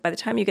By the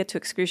time you get to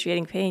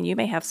excruciating pain, you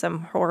may have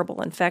some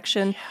horrible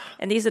infection,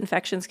 and these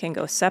infections can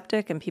go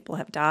septic, and people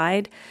have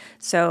died.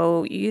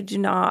 So you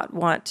don't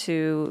want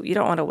to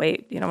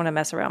wait. You don't want to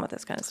mess around with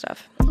this kind of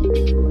stuff.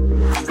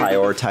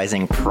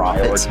 Prioritizing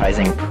profits.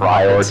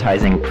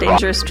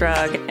 Dangerous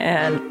drug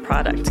and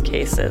product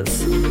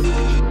cases.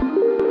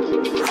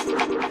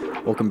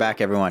 Welcome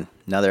back, everyone.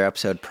 Another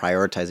episode,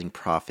 Prioritizing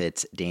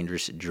Profits,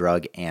 Dangerous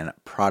Drug and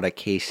Product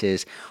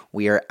Cases.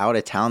 We are out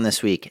of town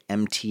this week.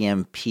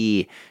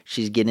 MTMP,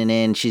 she's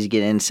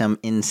getting some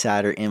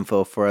insider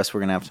info for us. We're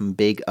going to have some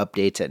big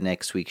updates at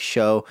next week's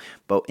show.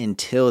 But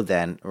until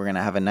then, we're going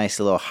to have a nice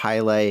little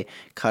highlight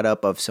cut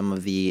up of some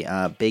of the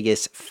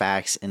biggest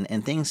facts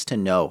and things to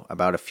know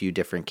about a few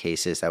different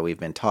cases that we've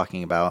been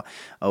talking about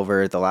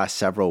over the last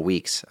several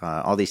weeks.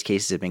 All these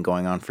cases have been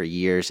going on for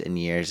years and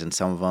years, and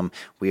some of them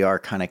we are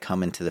kind of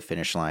coming to the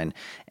finish line.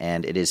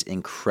 And it is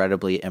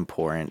incredibly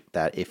important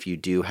that if you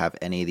do have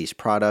any of these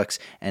products,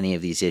 any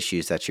of these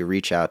issues, that you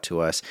reach out to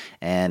us.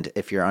 And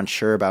if you're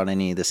unsure about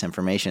any of this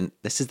information,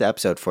 this is the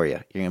episode for you.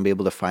 You're going to be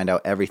able to find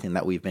out everything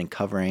that we've been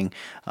covering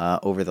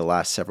over the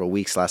last several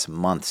weeks, last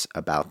months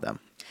about them.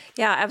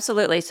 Yeah,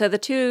 absolutely. So the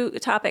two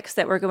topics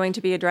that we're going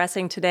to be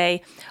addressing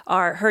today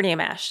are hernia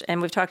mesh.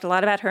 And we've talked a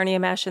lot about hernia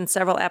mesh in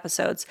several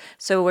episodes.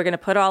 So we're going to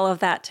put all of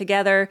that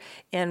together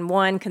in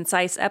one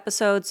concise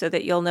episode so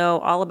that you'll know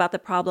all about the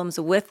problems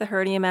with the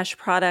hernia mesh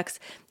products.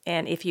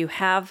 And if you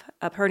have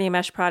a hernia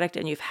mesh product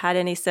and you've had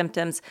any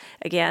symptoms,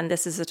 again,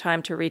 this is the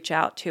time to reach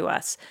out to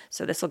us.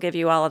 So this will give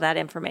you all of that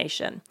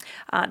information.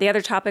 The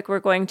other topic we're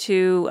going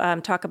to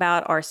talk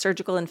about are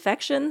surgical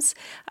infections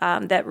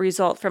that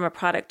result from a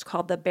product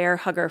called the Bair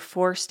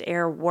Forced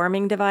Air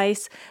Warming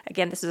Device.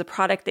 Again, this is a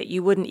product that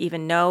you wouldn't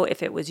even know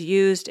if it was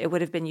used. It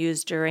would have been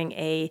used during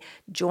a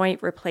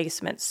joint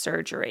replacement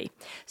surgery.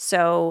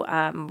 So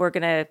we're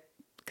going to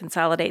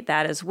consolidate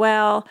that as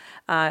well,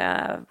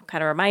 kind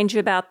of remind you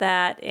about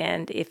that.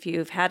 And if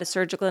you've had a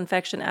surgical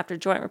infection after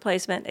joint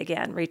replacement,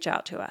 again, reach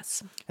out to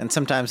us. And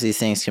sometimes these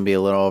things can be a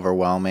little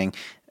overwhelming.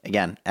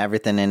 Again,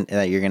 everything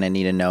that you're going to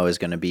need to know is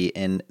going to be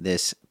in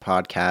this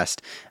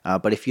podcast.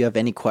 But if you have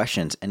any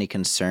questions, any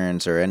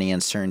concerns, or any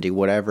uncertainty,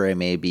 whatever it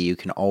may be, you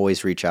can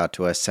always reach out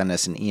to us. Send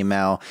us an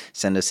email,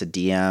 send us a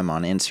DM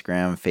on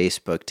Instagram,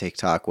 Facebook,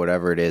 TikTok,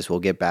 whatever it is.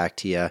 We'll get back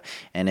to you.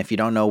 And if you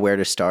don't know where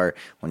to start,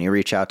 when you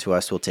reach out to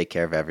us, we'll take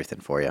care of everything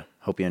for you.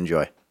 Hope you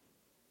enjoy.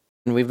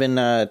 And we've been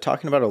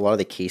talking about a lot of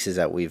the cases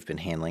that we've been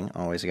handling.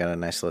 Always got a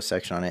nice little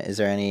section on it. Is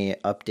there any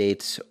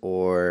updates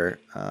or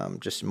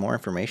just more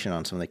information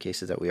on some of the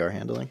cases that we are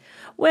handling?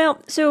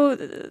 Well, so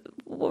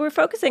what we're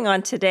focusing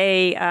on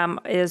today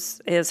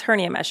is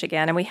hernia mesh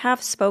again, and we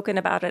have spoken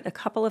about it a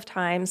couple of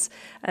times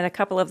and a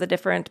couple of the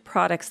different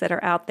products that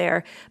are out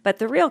there. But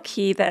the real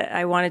key that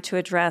I wanted to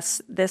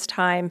address this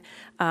time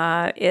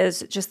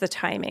is just the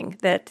timing.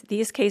 That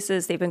these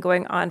cases, they've been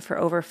going on for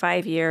over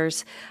 5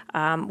 years.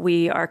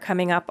 We are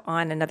coming up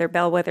on another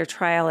bellwether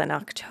trial in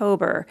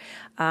October,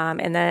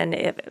 and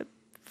then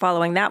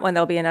following that one,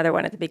 there'll be another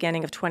one at the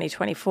beginning of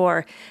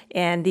 2024.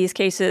 And these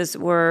cases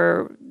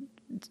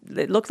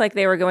it looked like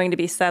they were going to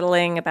be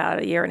settling about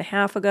a year and a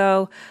half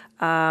ago,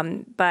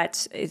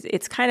 but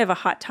it's kind of a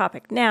hot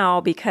topic now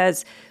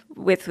because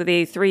with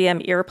the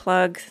 3M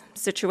earplug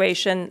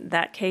situation,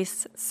 that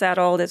case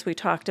settled, as we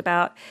talked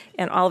about,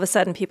 and all of a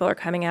sudden people are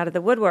coming out of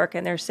the woodwork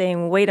and they're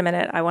saying, wait a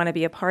minute, I want to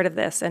be a part of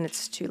this, and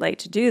it's too late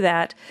to do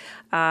that.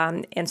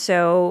 And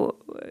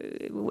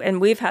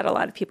we've had a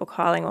lot of people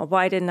calling, well,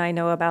 why didn't I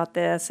know about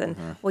this? And,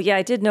 well, yeah,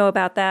 I did know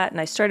about that, and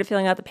I started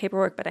filling out the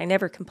paperwork, but I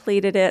never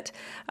completed it,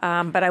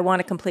 but I want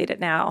to complete it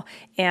now.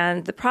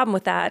 And the problem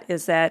with that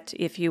is that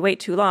if you wait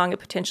too long, it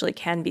potentially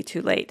can be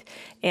too late.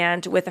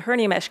 And with the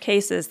hernia mesh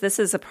cases, this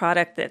is a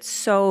product that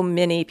so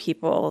many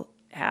people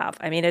have.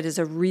 I mean, it is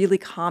a really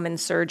common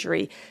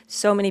surgery.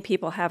 So many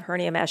people have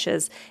hernia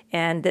meshes,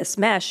 and this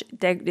mesh,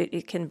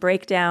 it can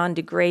break down,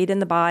 degrade in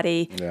the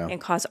body, and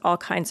cause all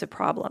kinds of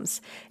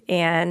problems,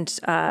 and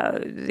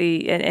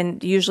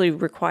usually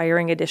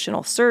requiring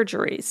additional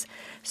surgeries.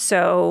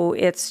 So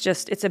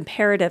it's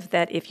imperative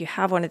that if you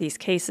have one of these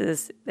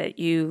cases, that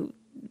you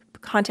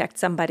contact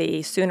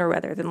somebody sooner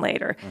rather than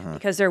later,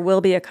 because there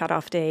will be a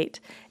cutoff date.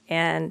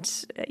 And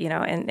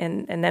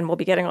then we'll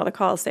be getting all the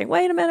calls saying,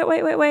 wait a minute,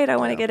 wait, I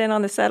want to get in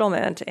on the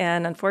settlement.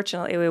 And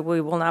unfortunately, we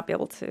will not be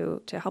able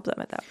to help them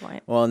at that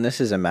point. Well, and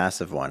this is a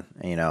massive one.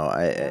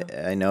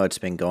 I know it's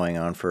been going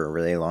on for a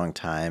really long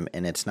time,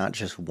 and it's not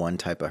just one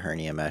type of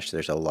hernia mesh.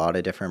 There's a lot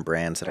of different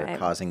brands that are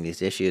causing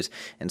these issues.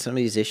 And some of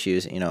these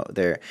issues,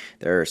 there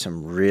are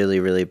some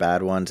really, really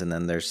bad ones, and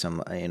then there's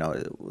some,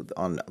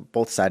 on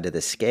both sides of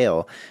the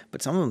scale,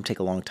 but some of them take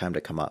a long time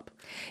to come up.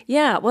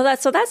 Yeah, well,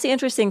 that's the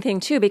interesting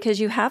thing, too, because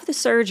you have the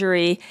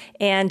surgery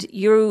and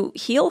you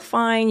heal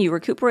fine, you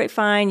recuperate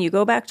fine, you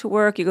go back to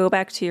work, you go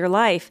back to your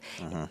life.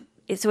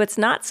 So it's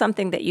not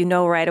something that you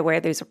know right away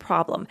there's a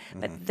problem,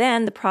 but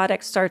then the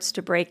product starts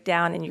to break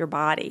down in your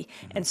body.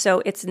 And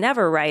so it's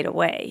never right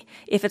away.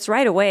 If it's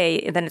right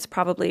away, then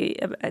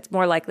it's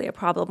more likely a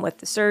problem with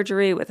the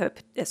surgery, with a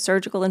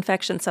surgical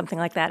infection, something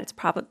like that. It's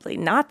probably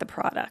not the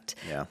product.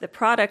 Yeah. The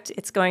product,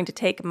 it's going to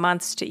take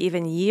months to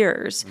even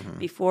years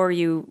before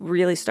you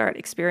really start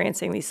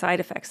experiencing these side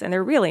effects. And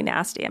they're really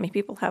nasty. I mean,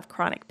 people have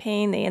chronic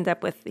pain. They end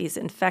up with these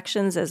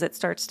infections as it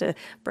starts to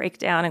break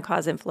down and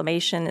cause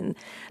inflammation, and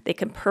they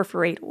can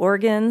perforate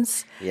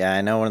organs. Yeah,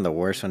 I know one of the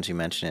worst ones you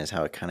mentioned is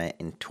how it kind of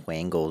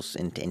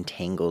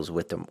entangles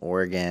with the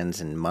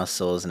organs and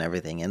muscles and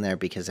everything in there,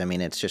 because, I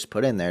mean, it's just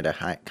put in there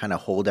to kind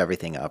of hold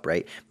everything up,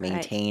 right?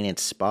 Maintain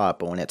its spot.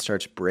 But when it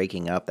starts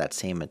breaking up, that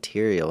same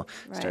material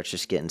starts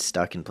just getting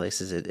stuck in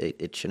places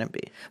it shouldn't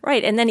be.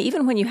 Right. And then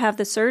even when you have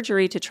the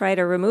surgery to try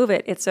to remove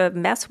it, it's a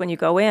mess when you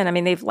go in. I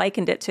mean, they've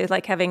likened it to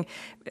like having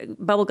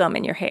bubble gum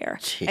in your hair.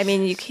 Jeez. I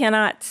mean, you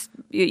cannot,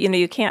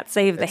 you can't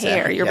save the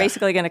hair. You're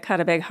basically going to cut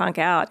a big hunk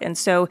out. And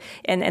so,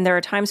 and there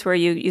are times where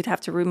you'd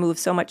have to remove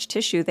so much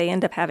tissue, they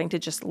end up having to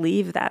just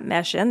leave that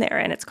mesh in there,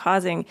 and it's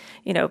causing,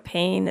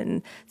 pain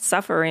and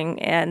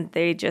suffering, and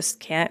they just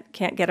can't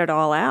get it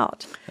all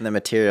out. And the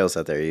materials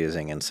that they're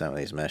using in some of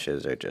these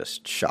meshes are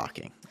just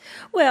shocking.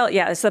 Well,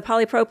 yeah, it's the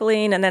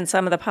polypropylene and then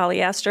some of the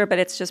polyester, but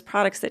it's just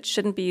products that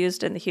shouldn't be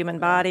used in the human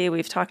body.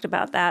 We've talked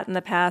about that in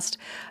the past,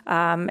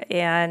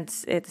 and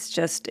it's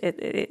just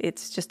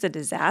a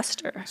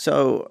disaster.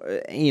 So,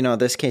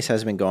 this case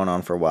has been going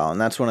on for a while, and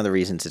that's one of the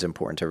reasons it's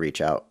important to reach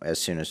out as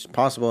soon as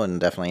possible, and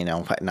definitely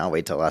not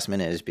wait till the last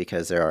minute, is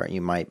because you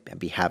might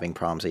be having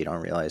problems that you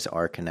don't realize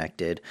are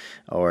connected,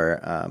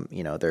 or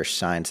there's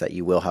signs that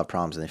you will have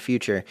problems in the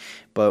future.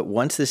 But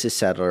once this is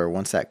settled, or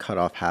once that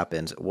cutoff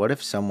happens, what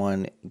if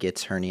someone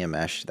gets hernia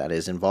mesh that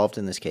is involved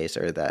in this case,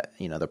 or that,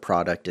 the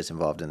product is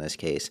involved in this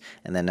case,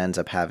 and then ends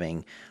up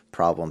having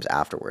problems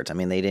afterwards? I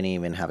mean, they didn't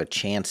even have a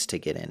chance to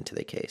get into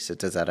the case.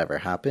 Does that ever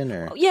happen?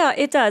 Or yeah,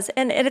 it does.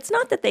 And it's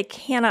not that they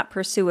cannot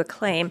pursue a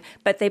claim,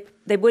 but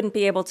they wouldn't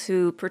be able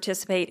to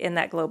participate in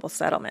that global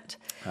settlement.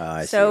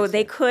 So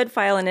they could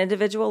file an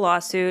individual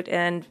lawsuit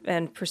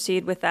and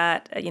proceed with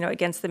that,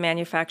 against the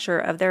manufacturer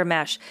of their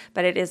mesh.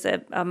 But it is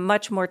a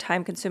much more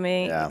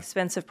time-consuming,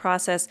 expensive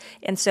process.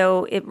 And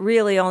so it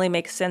really only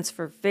makes sense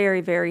for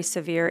very, very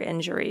severe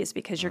injuries,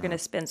 because you're going to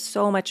spend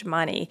so much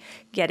money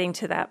getting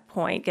to that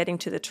point, getting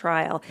to the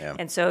trial. Yeah.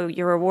 And so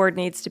your reward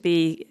needs to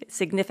be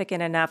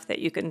significant enough that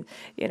you can,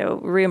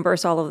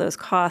 reimburse all of those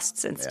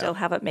costs and still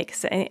have it make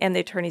sense, and the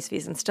attorney's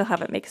fees, and still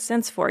have it make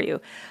sense for you.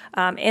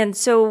 And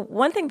so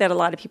one thing that a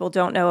lot of people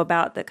don't know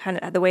about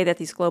the way that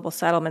these global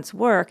settlements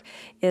work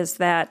is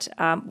that,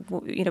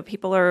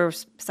 people are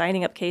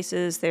signing up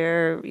cases.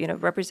 They're,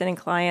 representing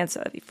clients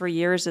for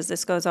years as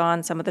this goes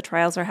on. Some of the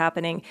trials are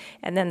happening,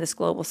 and then this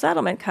global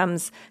settlement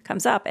comes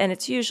up, and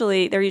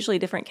they're usually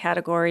different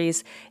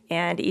categories,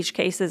 and each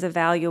case is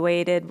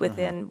evaluated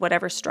within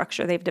whatever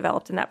structure they've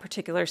developed in that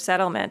particular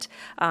settlement.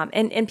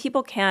 And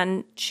people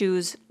can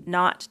choose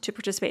not to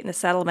participate in the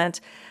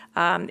settlement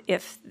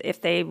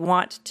if they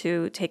want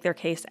to take their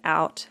case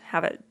out,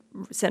 have it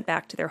sent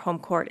back to their home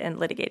court and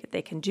litigate it.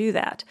 They can do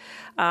that.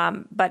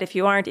 But if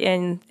you aren't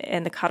in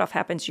and the cutoff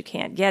happens, you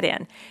can't get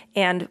in.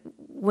 And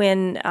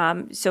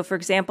so for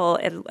example,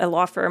 a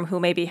law firm who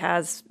maybe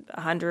has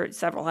 100,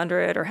 several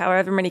hundred, or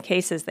however many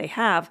cases they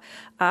have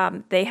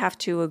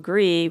to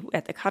agree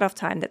at the cutoff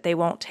time that they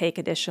won't take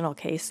additional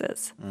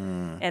cases.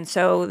 And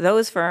so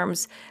those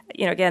firms,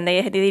 again,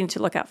 they need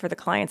to look out for the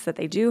clients that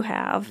they do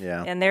have.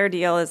 Yeah. And their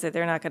deal is that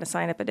they're not going to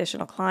sign up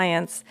additional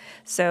clients.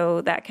 So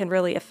that can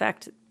really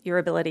affect your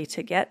ability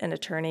to get an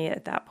attorney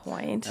at that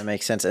point. That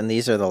makes sense. And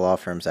these are the law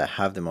firms that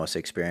have the most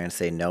experience.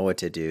 They know what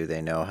to do.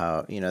 They know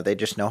how, they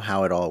just know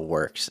how it all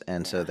works.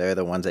 And so they're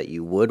the ones that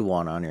you would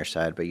want on your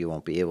side, but you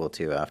won't be able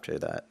to after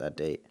that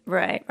date.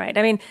 Right.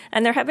 I mean,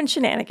 and there have been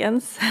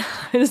shenanigans.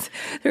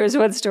 There was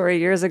one story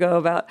years ago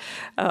about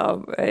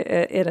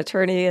an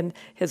attorney and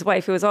his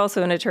wife, who was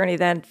also an attorney,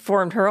 then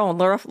formed her own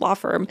law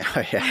firm.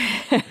 Oh,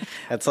 yeah.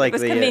 That's like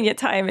it was convenient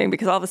timing,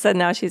 because all of a sudden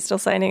now she's still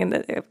signing in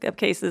the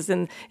cases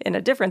in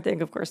a different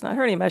thing, of course, not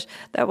hernia mesh,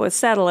 that was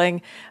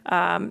settling.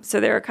 So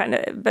they were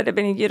but I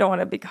mean, you don't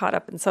want to be caught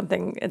up in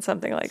something like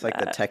that. It's like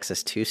the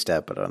Texas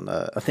two-step, but on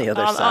the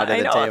other side of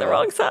the table. On the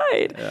wrong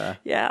side.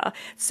 Yeah.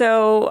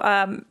 So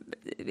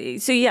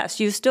yes,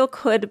 you still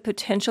could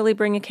potentially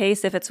bring a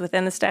case if it's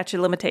within the statute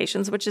of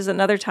limitations, which is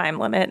another time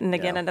limit. And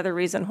again, another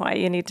reason why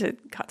you need to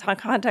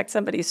contact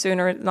somebody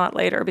sooner, not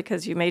later,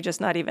 because you may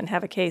just not even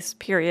have a case,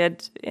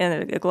 period, in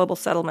a global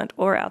settlement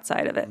or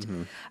outside of it.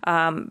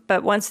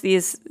 But once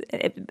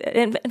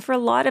and for a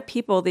lot of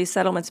people, these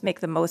settlements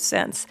make the most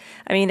sense.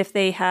 I mean, if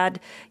they had,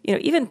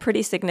 even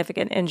pretty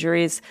significant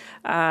injuries,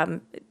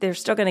 they're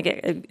still going to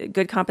get a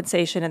good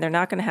compensation, and they're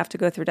not going to have to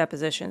go through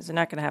depositions. They're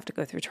not going to have to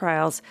go through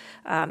trials.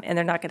 and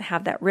they're not going to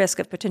have that risk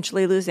of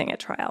potentially losing a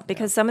trial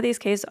because some of these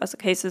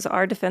cases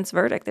are defense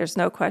verdict. There's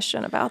no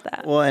question about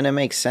that. Well, and it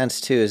makes sense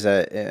too, is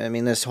that, I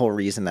mean, this whole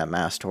reason that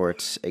mass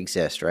torts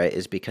exist, right,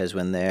 is because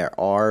when there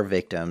are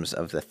victims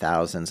of the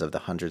thousands, of the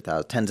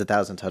 100,000, tens of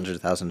thousands, hundreds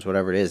of thousands,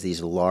 whatever it is,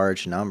 these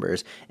large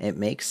numbers, it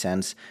makes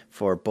sense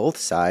for both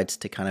sides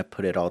to kind of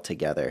put it all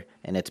together.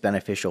 And it's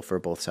beneficial for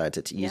both sides.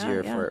 It's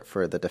easier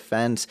for the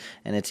defense,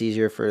 and it's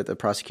easier for the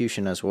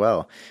prosecution as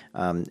well.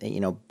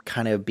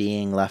 Kind of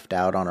being left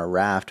out on a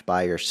raft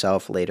by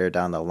yourself later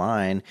down the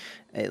line,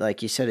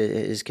 like you said, it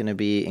is going to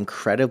be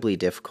incredibly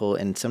difficult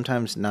and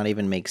sometimes not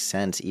even make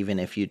sense, even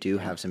if you do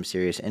have some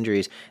serious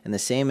injuries. And the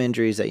same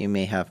injuries that you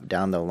may have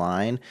down the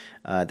line,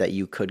 that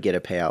you could get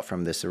a payout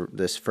from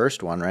this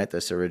first one, right?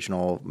 This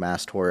original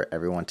mass tort,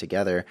 everyone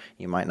together,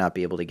 you might not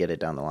be able to get it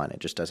down the line. It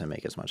just doesn't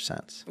make as much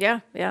sense.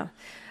 Yeah.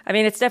 I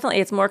mean,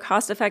 it's more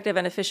cost effective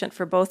and efficient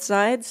for both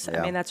sides.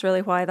 Yeah. I mean, that's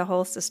really why the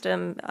whole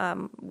system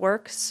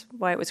works,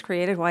 why it was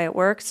created, why it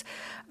works.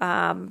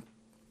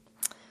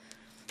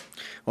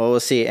 Well,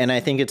 we'll see. And I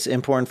think it's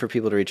important for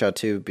people to reach out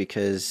too,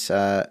 because,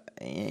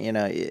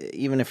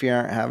 even if you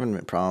aren't having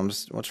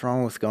problems, what's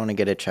wrong with going to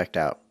get it checked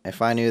out? If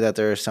I knew that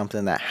there was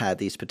something that had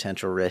these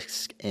potential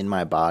risks in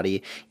my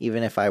body,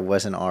 even if I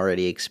wasn't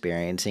already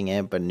experiencing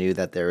it, but knew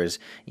that there was,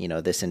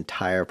 this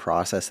entire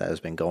process that has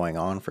been going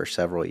on for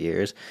several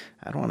years,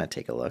 I'd want to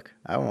take a look.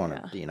 I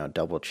want to,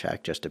 double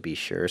check just to be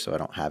sure so I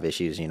don't have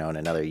issues, in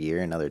another year,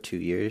 another 2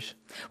 years.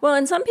 Well,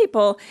 and some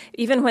people,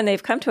 even when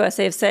they've come to us,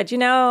 they've said,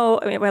 how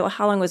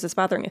long was this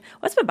bothering you?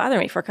 Well, it's been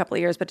bothering me for a couple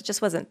of years, but it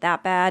just wasn't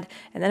that bad.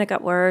 And then it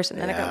got worse, and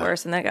then it got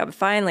worse, and then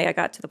finally I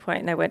got to the point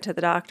and I went to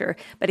the doctor.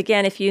 But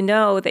again, if you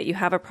know that you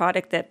have a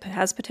product that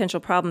has potential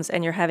problems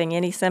and you're having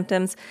any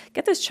symptoms,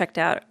 get this checked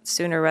out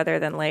sooner rather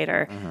than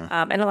later.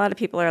 Mm-hmm. And a lot of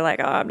people are like,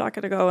 oh, I'm not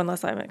going to go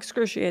unless I'm in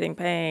excruciating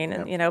pain.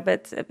 And,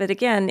 but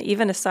again,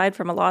 even aside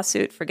from a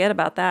lawsuit, forget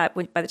about that.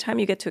 By the time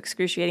you get to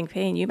excruciating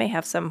pain, you may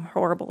have some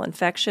horrible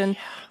infection.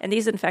 And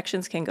these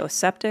infections can go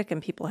septic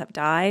and people have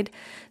died.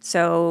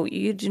 So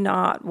you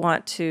don't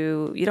want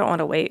to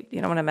wait. You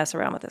don't want to mess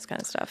around with this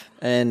kind of stuff.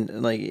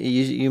 And like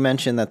you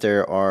mentioned that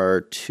there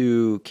are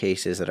 2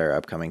 cases that are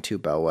upcoming, 2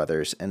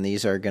 bellwethers, and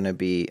these are going to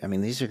be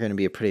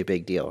a pretty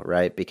big deal,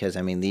 right? Because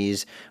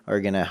these are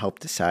going to help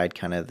decide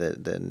kind of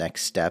the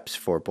next steps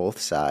for both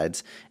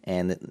sides.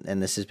 And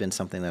this has been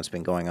something that's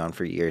been going on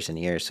for years and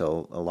years.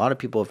 So a lot of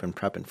people have been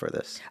prepping for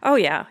this. Oh,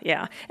 yeah.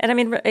 And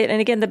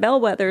again, the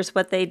bellwethers,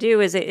 what they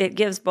do is it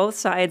gives both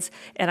sides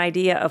an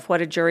idea of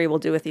what a jury will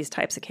do with these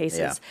types of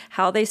cases,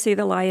 how they see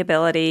the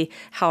liability,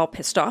 how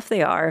pissed off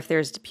they are if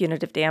there's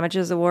punitive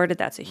damages awarded.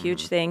 That's a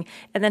huge thing.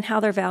 And then how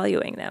they're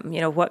valuing them.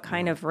 What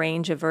kind of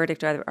range of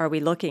verdict are we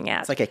looking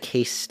at? It's like a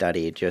case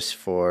study just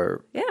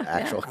for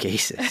actual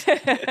cases.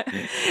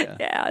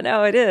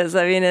 No, it is.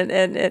 I mean,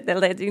 and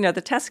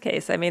the test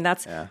case. I mean,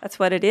 that's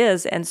what it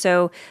is. And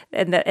so,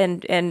 and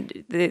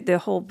the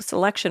whole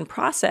selection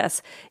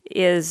process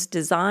is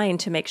designed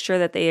to make sure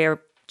that they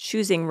are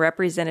choosing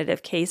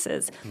representative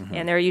cases,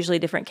 and there are usually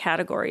different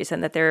categories,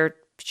 and that they're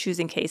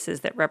choosing cases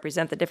that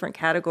represent the different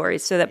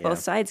categories so that both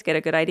sides get a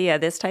good idea.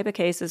 This type of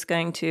case is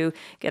going to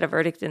get a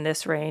verdict in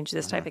this range,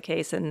 this type of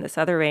case in this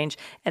other range.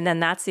 And then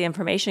that's the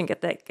information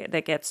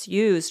that gets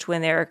used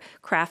when they're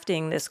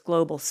crafting this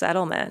global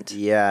settlement.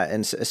 Yeah,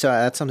 and so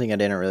that's something I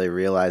didn't really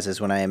realize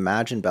is when I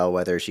imagine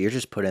bellwethers, you're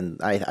just putting,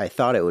 I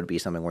thought it would be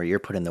something where you're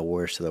putting the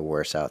worst of the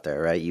worst out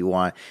there, right? You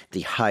want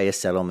the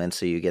highest settlement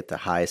so you get the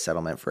highest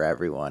settlement for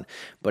everyone.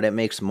 But it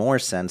makes more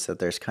sense that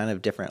there's kind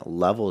of different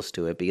levels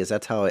to it because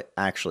that's how it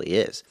actually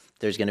is.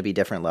 There's going to be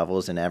different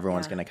levels and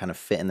everyone's going to kind of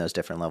fit in those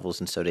different levels.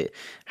 And so to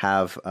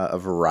have a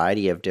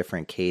variety of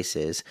different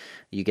cases,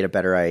 you get a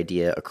better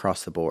idea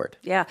across the board.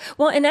 Yeah.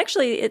 Well, and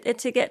actually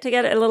to get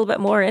a little bit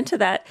more into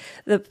that,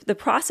 the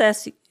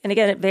process, and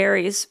again, it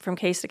varies from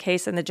case to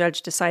case and the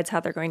judge decides how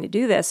they're going to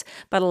do this.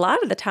 But a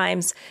lot of the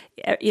times,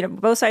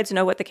 both sides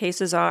know what the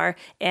cases are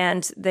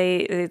and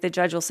the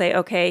judge will say,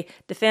 okay,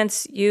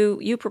 defense,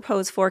 you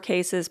propose 4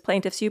 cases,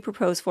 plaintiffs, you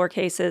propose 4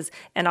 cases,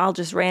 and I'll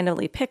just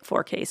randomly pick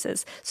 4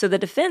 cases. So the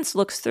defense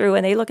looks through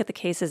and they look at the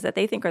cases that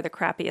they think are the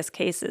crappiest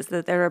cases,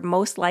 that they're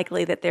most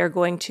likely that they're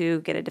going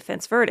to get a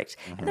defense verdict.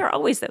 Mm-hmm. And there are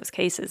always those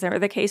cases. There are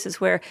the cases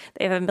where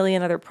they have a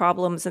million other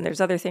problems and there's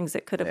other things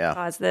that could have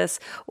caused this,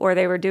 or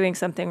they were doing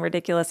something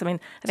ridiculous. I mean,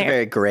 it's a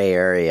very gray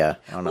area.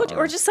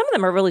 Or just some of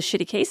them are really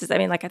shitty cases. I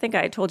mean, like I think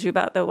I told you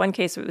about the one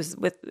case it was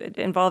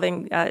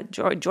involving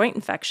joint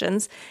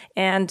infections,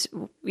 and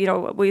we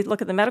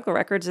look at the medical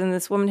records, and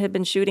this woman had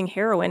been shooting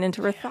heroin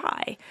into her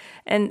thigh,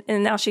 and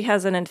now she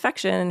has an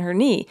infection in her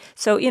knee.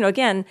 So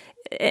again,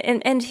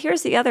 and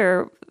here's the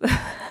other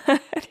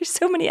there's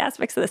so many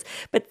aspects of this.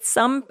 But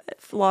some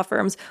law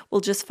firms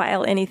will just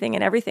file anything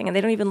and everything, and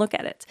they don't even look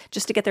at it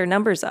just to get their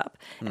numbers up.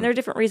 And there are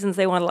different reasons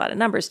they want a lot of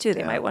numbers too.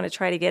 They might want to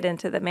try to get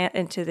into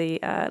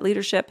the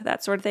leadership,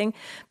 that sort of thing.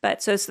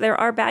 But so there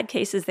are bad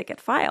cases that get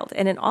filed,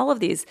 and in all of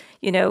these,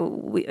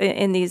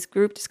 in these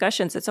group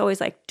discussions, it's always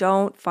like,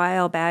 don't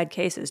file bad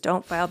cases.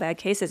 Don't file bad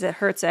cases. It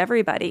hurts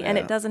everybody, and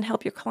it doesn't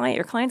help your client.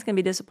 Your client's going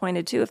to be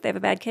disappointed too if they have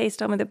a bad case.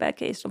 Tell me the bad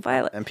case. Don't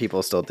file it. And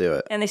people still do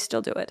it. And they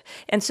still do it.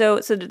 And so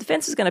the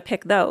defense is going to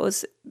pick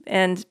those,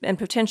 and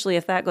potentially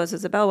if that goes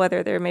as a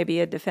bellwether, there may be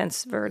a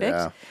defense verdict.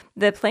 Yeah.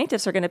 The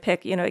plaintiffs are going to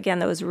pick, again,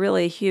 those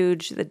really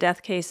huge, the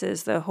death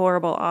cases, the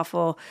horrible,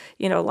 awful,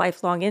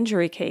 lifelong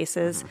injury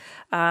cases.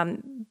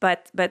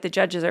 But the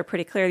judges are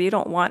pretty clear. You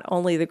don't want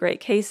only the great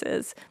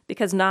cases,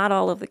 because not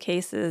all of the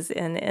cases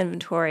in the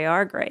inventory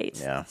are great.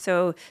 Yeah.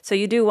 So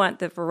you do want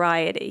the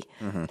variety.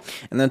 Mm-hmm.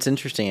 And that's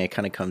interesting. It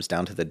kind of comes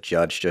down to the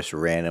judge just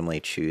randomly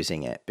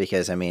choosing it,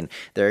 because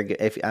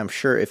I'm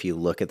sure if you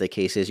look at the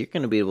cases, you're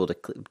going to be able to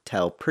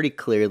tell pretty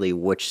clearly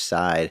which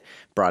side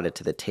brought it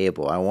to the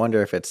table. I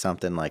wonder if it's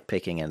something like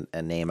picking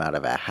a name out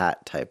of a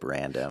hat type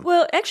random.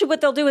 Well, actually,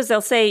 what they'll do is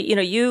they'll say,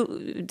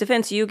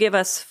 defense, you give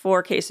us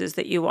 4 cases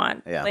that you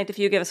want. Yeah. Plaintiff,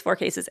 you give us 4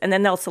 cases, and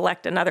then they'll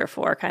select another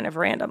 4 kind of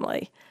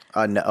randomly.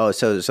 No. Oh,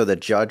 so the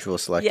judge will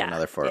select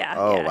another 4.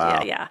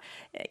 Wow.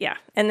 Yeah.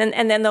 And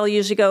then they'll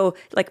usually go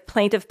like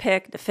plaintiff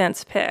pick,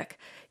 defense pick.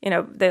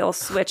 They'll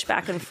switch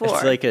back and forth.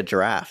 It's like a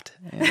draft.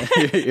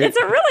 It's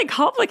a really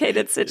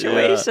complicated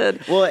situation.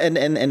 Yeah. Well,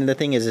 and the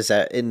thing is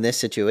that in this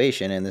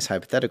situation, in this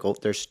hypothetical,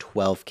 there's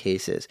 12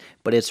 cases,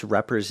 but it's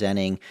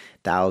representing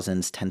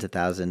thousands, tens of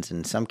thousands,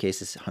 in some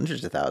cases,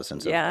 hundreds of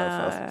thousands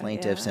of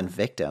plaintiffs and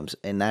victims.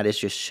 And that is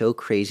just so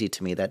crazy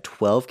to me that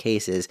 12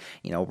 cases,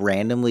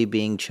 randomly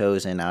being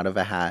chosen out of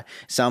a hat,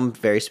 some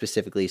very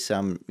specifically,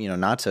 some,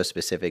 not so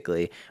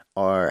specifically,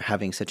 are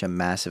having such a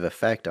massive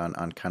effect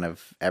on kind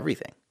of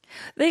everything.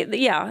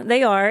 They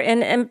are,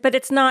 and but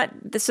it's not.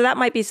 So that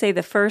might be, say,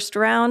 the first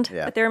round,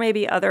 but there may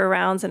be other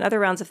rounds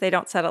if they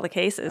don't settle the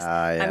cases.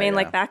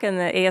 Like back in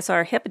the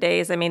ASR HIP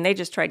days, they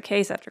just tried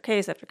case after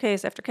case after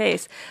case after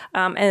case,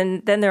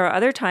 and then there are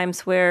other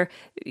times where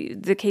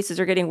the cases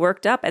are getting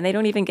worked up and they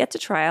don't even get to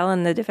trial,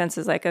 and the defense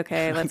is like,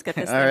 okay, let's get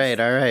this. All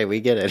right, we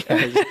get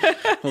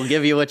it. We'll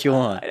give you what you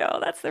want. I know,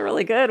 that's the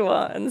really good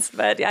ones,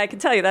 but I can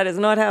tell you that is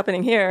not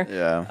happening here.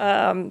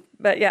 Yeah.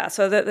 But yeah,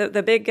 so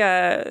the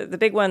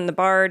big one, the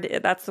Bard,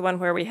 that's the one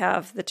where we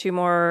have the 2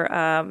 more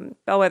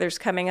bellwethers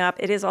coming up.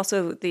 It is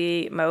also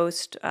the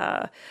most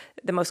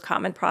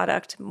common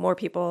product. More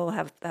people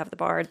have the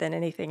Bard than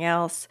anything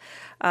else,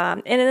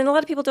 and then a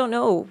lot of people don't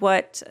know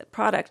what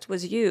product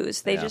was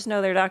used. They just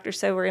know their doctor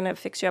said, we're going to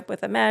fix you up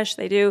with a mesh.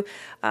 They do.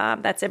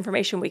 That's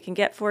information we can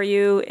get for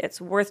you.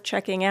 It's worth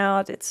checking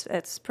out.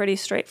 It's pretty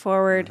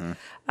straightforward.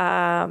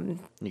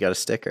 Mm-hmm. You got a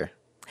sticker.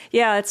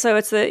 Yeah, it's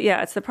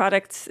the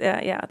product,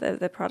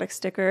 the product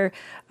sticker.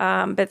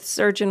 But the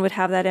surgeon would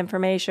have that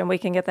information. We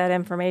can get that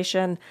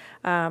information.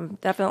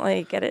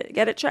 Definitely get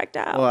it checked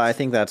out. Well, I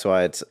think that's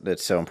why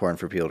it's so important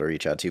for people to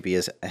reach out to you,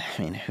 because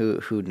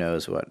who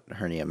knows what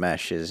hernia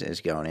mesh is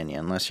going in you,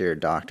 unless you're a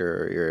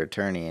doctor or you're an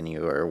attorney and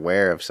you are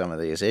aware of some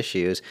of these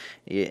issues.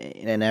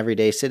 An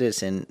everyday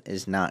citizen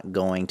is not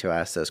going to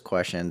ask those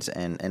questions,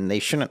 and they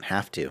shouldn't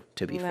have to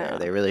be fair.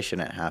 They really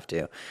shouldn't have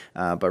to.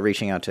 But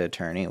reaching out to an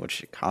attorney,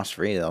 which costs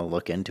free, they'll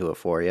look into it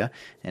for you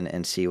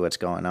and see what's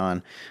going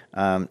on.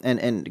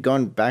 And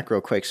going back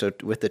real quick, so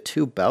with the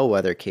 2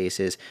 bellwether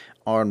cases,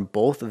 on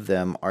both of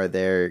them, are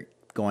there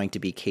going to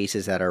be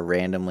cases that are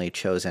randomly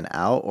chosen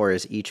out, or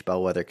is each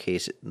bellwether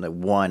case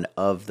one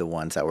of the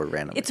ones that were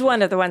randomly chosen?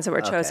 One of the ones that were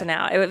chosen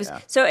out. It was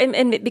so,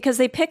 and because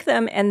they pick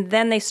them and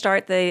then they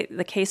start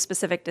the case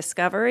specific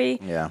discovery.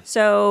 Yeah.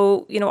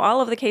 So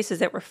all of the cases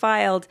that were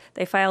filed,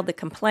 they filed the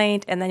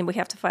complaint, and then we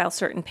have to file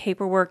certain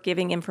paperwork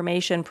giving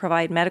information,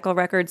 provide medical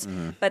records.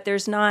 Mm-hmm. But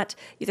there's not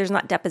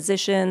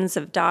depositions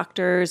of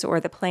doctors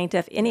or the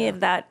plaintiff. Any of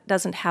that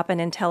doesn't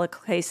happen until a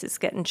case is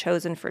getting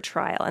chosen for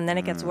trial, and then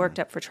it gets worked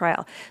up for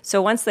trial.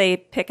 So once they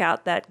pick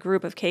out that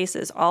group of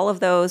cases, all of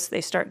those,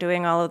 they start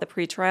doing all of the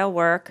pretrial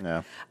work.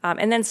 Yeah.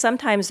 And then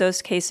sometimes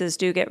those cases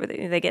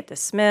get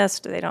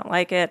dismissed. They don't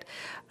like it.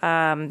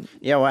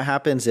 What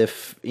happens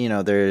if,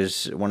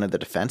 there's one of the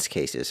defense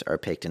cases are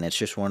picked and it's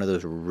just one of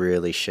those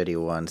really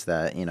shitty ones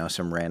that,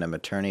 some random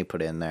attorney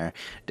put in there?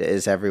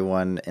 Is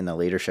everyone in the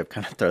leadership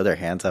kind of throw their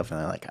hands up and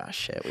they're like, oh,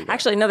 shit.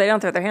 Actually, no, they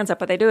don't throw their hands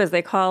up. What they do is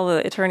they call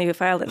the attorney who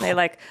filed it and they're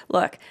like,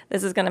 look,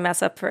 this is going to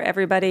mess up for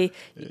everybody.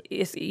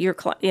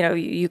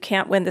 You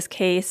can't win this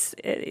case,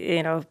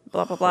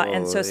 blah, blah, blah.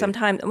 And so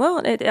sometimes,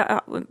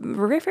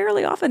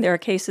 fairly often there are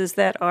cases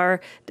that are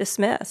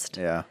dismissed.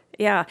 Yeah.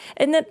 Yeah.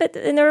 And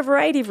there are a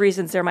variety of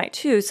reasons there might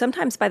too.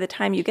 Sometimes by the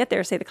time you get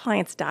there, say the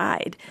client's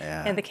died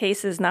and the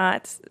case is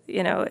not,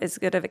 as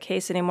good of a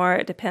case anymore.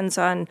 It depends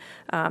on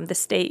the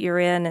state you're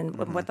in and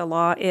what the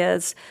law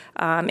is.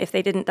 If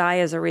they didn't die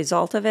as a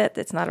result of it,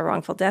 it's not a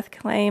wrongful death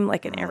claim.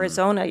 Like in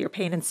Arizona, your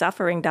pain and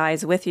suffering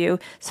dies with you.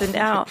 So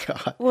now,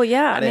 well,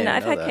 yeah,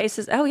 I've had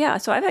cases. Oh yeah.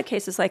 So I've had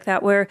cases like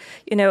that where,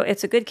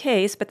 it's a good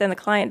case, but then the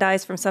client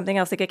dies from something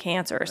else, they get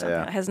cancer or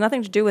something. It has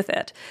nothing to do with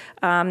it.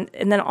 And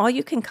then all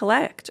you can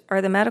collect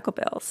are the medical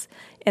bills.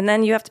 And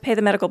then you have to pay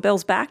the medical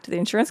bills back to the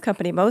insurance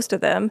company, most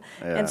of them.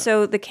 Yeah. And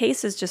so the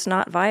case is just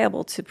not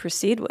viable to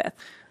proceed with.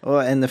 Well,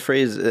 and the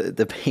phrase,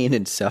 the pain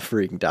and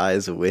suffering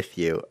dies with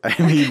you.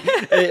 I mean,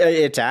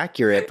 it's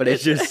accurate, but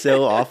it's just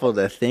so awful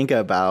to think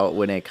about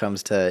when it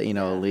comes to,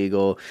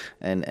 legal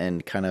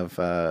and kind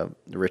of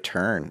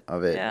return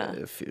of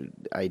it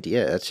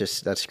idea.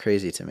 That's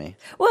crazy to me.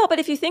 Well, but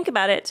if you think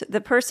about it,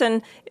 the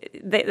person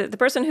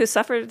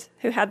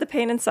who had the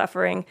pain and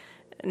suffering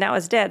now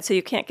is dead. So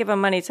you can't give them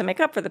money to make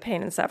up for the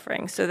pain and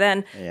suffering. So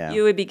then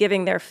you would be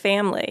giving their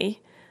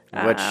family.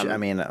 Which,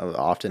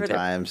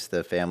 oftentimes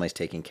the family's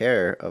taking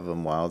care of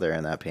them while they're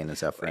in that pain and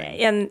suffering.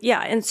 And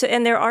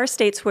there are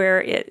states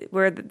where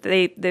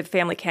the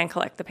family can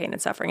collect the pain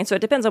and suffering. And so it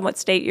depends on what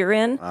state you're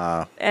in.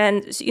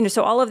 And,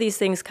 so all of these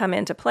things come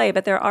into play.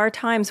 But there are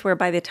times where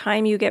by the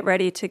time you get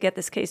ready to get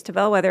this case to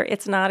bellwether,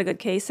 it's not a good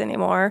case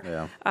anymore.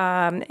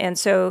 Yeah. And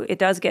so it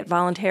does get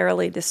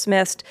voluntarily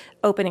dismissed,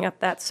 opening up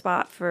that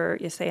spot for,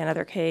 say,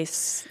 another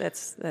case.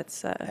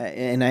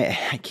 And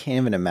I can't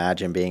even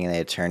imagine being an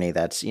attorney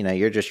that's,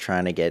 you're just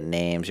trying to get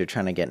names, you're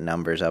trying to get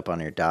numbers up on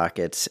your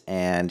dockets,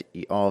 and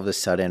all of a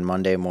sudden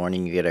Monday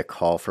morning you get a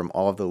call from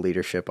all of the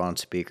leadership on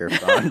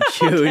speakerphone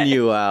chewing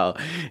you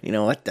out.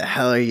 What the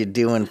hell are you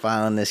doing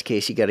filing this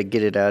case? You got to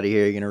get it out of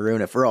here. You're going to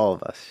ruin it for all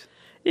of us.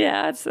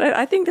 Yeah,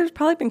 I think there's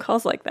probably been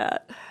calls like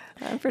that.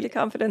 I'm pretty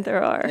confident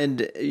there are.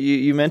 And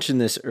you mentioned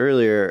this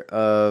earlier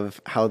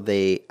of how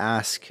they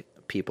ask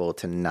people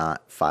to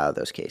not file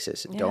those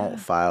cases. Yeah. Don't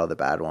file the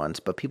bad ones,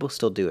 but people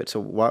still do it. So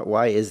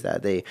why is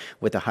that?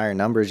 With the higher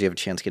numbers, you have a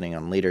chance getting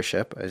on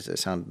leadership. It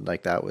sounded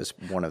like that was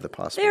one of the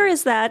possibilities. There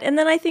is that. And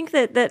then I think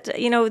that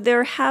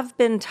there have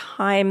been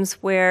times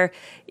where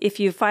if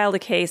you filed a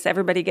case,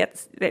 everybody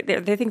they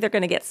think they're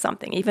going to get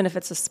something, even if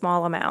it's a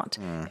small amount,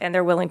 and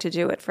they're willing to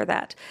do it for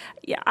that.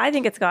 Yeah, I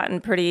think it's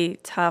gotten pretty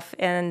tough,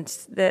 and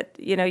that,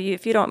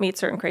 if you don't meet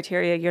certain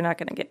criteria, you're not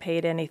going to get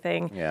paid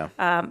anything. Yeah.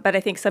 But I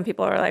think some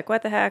people are like,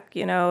 what the heck?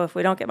 If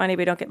we don't get money,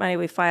 we don't get money.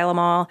 We file them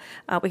all.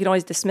 We can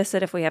always dismiss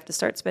it if we have to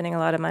start spending a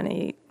lot of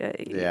money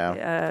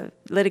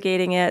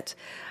litigating it.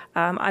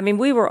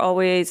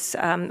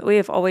 We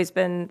have always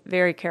been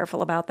very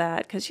careful about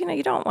that because,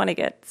 you don't want to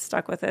get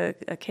stuck with a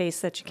case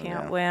that you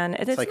can't win.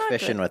 It's like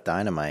fishing with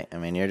dynamite. I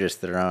mean, you're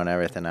just throwing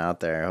everything out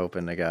there,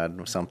 hoping to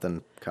God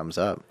something comes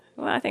up.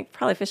 Well, I think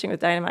probably fishing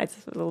with dynamite's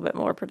a little bit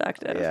more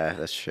productive. Yeah,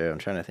 that's true. I'm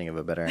trying to think of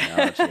a better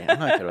analogy. I'm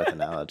not good with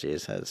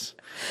analogies.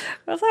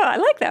 Well, so I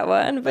like that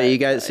one. But you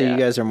guys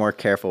are more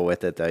careful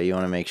with it, though. You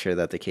want to make sure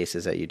that the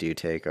cases that you do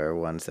take are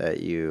ones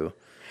that you...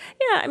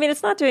 Yeah,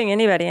 it's not doing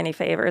anybody any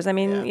favors.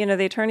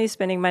 The attorney's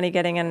spending money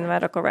getting in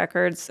medical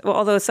records. Well,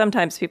 although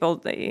sometimes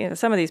people,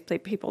 some of these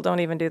people don't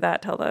even do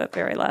that till the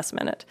very last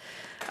minute.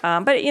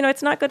 But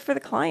it's not good for the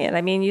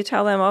client. You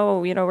tell them,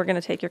 we're going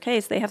to take your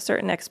case. They have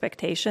certain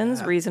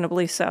expectations,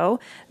 reasonably so,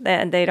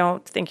 and they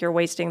don't think you're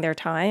wasting their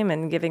time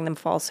and giving them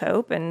false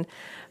hope. And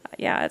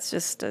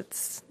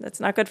it's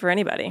not good for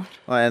anybody.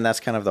 Well, and that's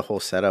kind of the whole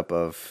setup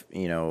of,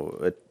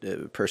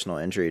 personal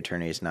injury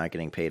attorneys not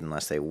getting paid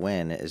unless they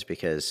win is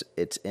because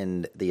it's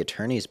in the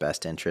attorney's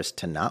best interest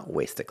to not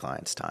waste the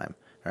client's time.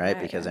 Right?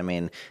 Because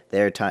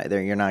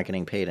you're not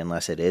getting paid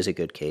unless it is a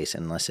good case,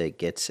 unless it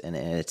gets and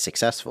it's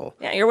successful.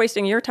 Yeah, you're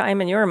wasting your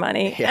time and your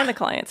money and the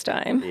client's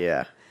time.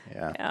 Yeah.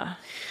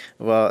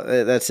 Well,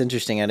 that's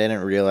interesting. I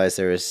didn't realize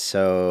there was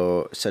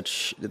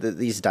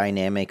these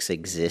dynamics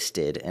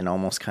existed and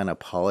almost kind of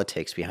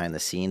politics behind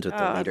the scenes with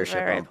the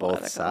leadership on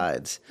both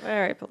sides.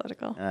 Very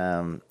political.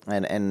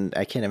 And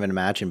I can't even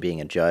imagine being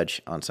a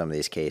judge on some of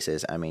these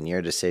cases.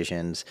 Your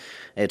decisions,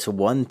 it's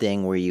one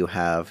thing where you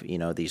have,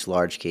 these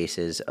large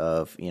cases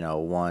of,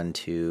 1,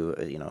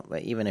 2,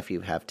 even if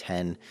you have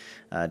 10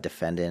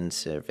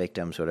 defendants or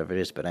victims, whatever it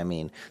is. But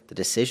the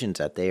decisions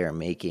that they are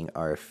making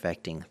are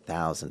affecting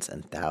thousands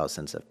and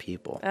thousands of people.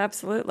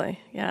 Absolutely.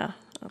 Yeah.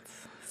 That's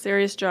a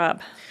serious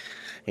job.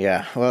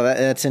 Yeah. Well,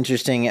 that's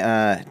interesting.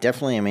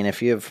 Definitely.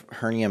 If you have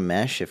hernia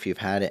mesh, if you've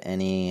had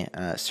any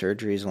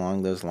surgeries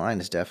along those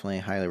lines, definitely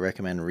highly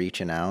recommend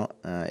reaching out.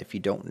 If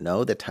you don't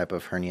know the type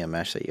of hernia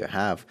mesh that you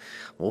have,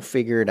 we'll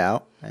figure it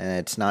out. And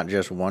it's not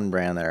just one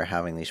brand that are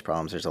having these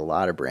problems. There's a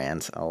lot of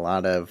brands, a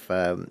lot of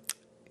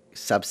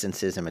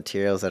substances and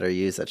materials that are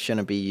used that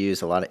shouldn't be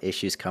used, a lot of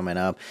issues coming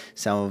up,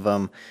 some of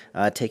them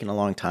taking a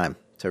long time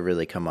to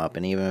really come up.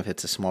 And even if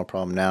it's a small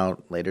problem now,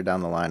 later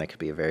down the line, it could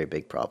be a very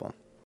big problem.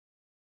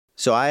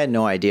 So I had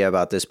no idea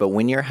about this, but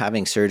when you're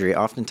having surgery,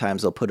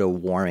 oftentimes they'll put a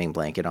warming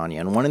blanket on you.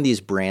 And one of these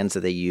brands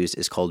that they use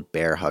is called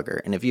Bair.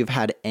 And if you've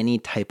had any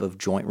type of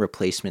joint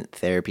replacement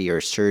therapy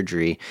or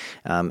surgery,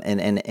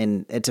 and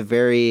it's a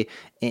very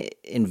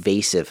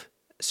invasive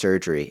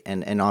surgery,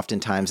 and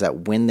oftentimes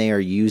that when they are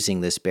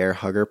using this Bair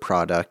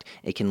product,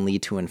 it can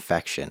lead to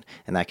infection,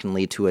 and that can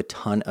lead to a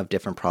ton of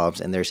different problems.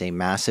 And there's a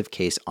massive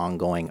case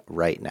ongoing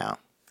right now.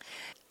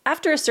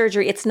 After a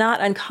surgery, it's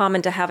not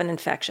uncommon to have an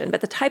infection,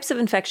 but the types of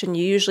infection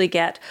you usually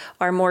get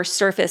are more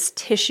surface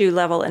tissue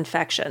level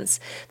infections.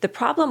 The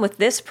problem with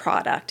this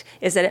product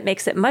is that it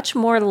makes it much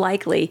more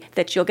likely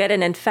that you'll get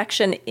an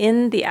infection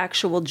in the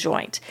actual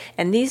joint.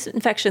 And these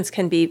infections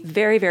can be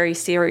very, very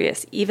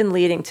serious, even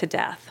leading to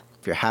death.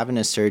 If you're having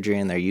a surgery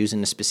and they're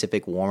using a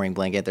specific warming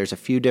blanket, there's a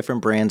few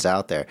different brands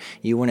out there.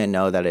 You wouldn't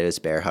know that it is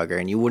Bair,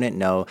 and you wouldn't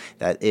know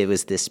that it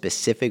was this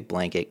specific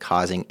blanket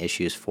causing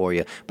issues for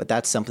you. But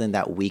that's something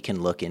that we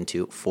can look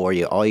into for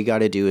you. All you got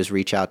to do is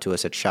reach out to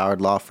us at Showard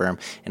Law Firm,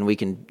 and we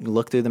can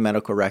look through the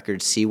medical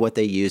records, see what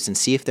they use, and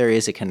see if there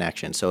is a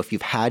connection. So if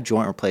you've had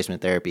joint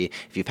replacement therapy,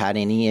 if you've had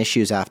any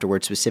issues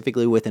afterwards,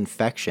 specifically with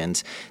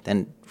infections,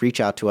 then reach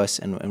out to us,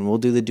 and we'll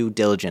do the due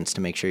diligence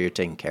to make sure you're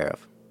taken care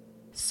of.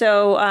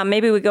 So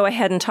maybe we go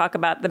ahead and talk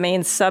about the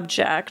main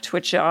subject,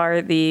 which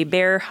are the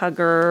Bair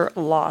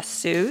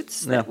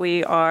lawsuits that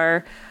we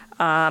are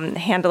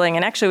handling.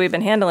 And actually, we've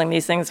been handling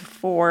these things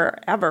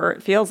forever,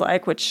 it feels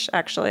like, which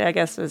actually I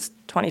guess is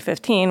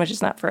 2015, which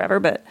is not forever,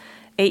 but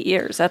 8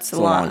 years. That's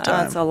a long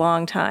time. That's a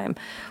long time.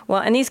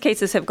 Well, and these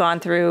cases have gone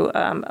through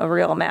a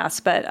real mess.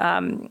 But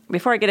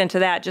before I get into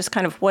that, just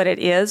kind of what it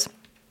is.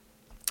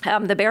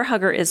 The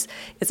Bair is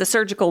a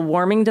surgical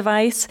warming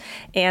device,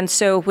 and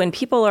so when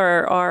people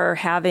are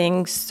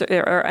having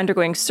or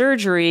undergoing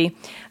surgery,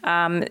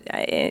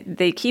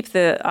 they keep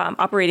the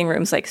operating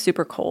rooms like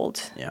super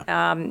cold.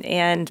 Yeah.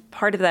 And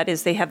part of that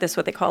is they have this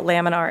what they call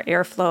laminar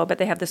airflow, but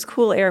they have this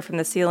cool air from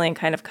the ceiling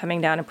kind of coming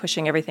down and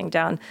pushing everything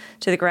down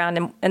to the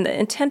ground. And the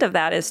intent of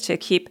that is to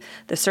keep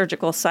the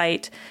surgical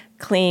site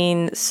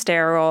clean,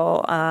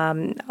 sterile,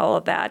 all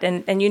of that.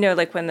 And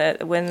like when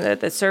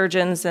the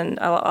surgeons and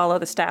all of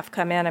the staff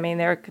come in, I mean,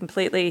 they're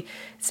completely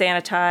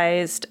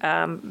sanitized.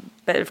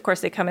 But of course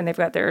they come in, they've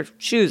got their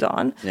shoes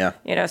on. Yeah.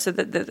 So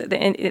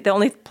the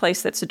only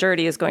place that's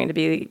dirty is going to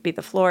be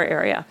the floor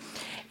area.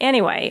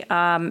 Anyway,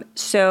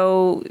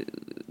 so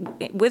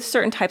with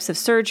certain types of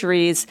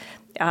surgeries,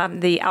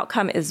 the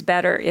outcome is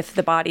better if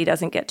the body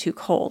doesn't get too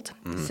cold.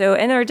 Mm-hmm. So,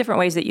 and there are different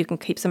ways that you can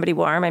keep somebody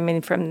warm. I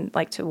mean, from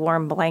like to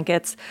warm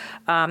blankets.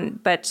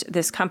 But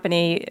this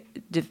company,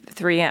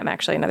 3M,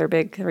 actually another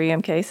big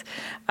 3M case,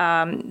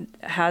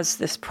 has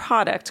this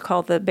product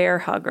called the Bair,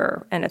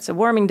 and it's a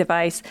warming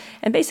device.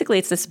 And basically,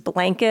 it's this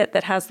blanket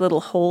that has little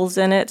holes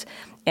in it.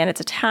 And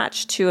it's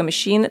attached to a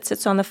machine that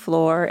sits on the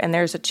floor, and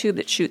there's a tube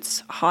that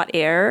shoots hot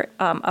air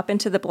up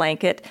into the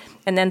blanket,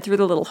 and then through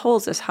the little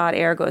holes, this hot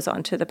air goes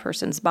onto the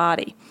person's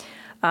body.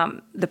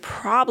 The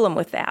problem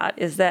with that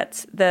is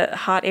that the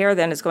hot air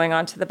then is going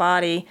onto the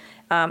body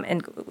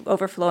and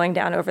overflowing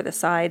down over the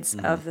sides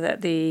of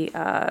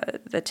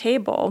the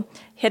table,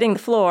 hitting the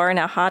floor.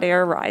 Now hot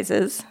air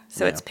rises,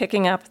 so it's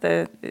picking up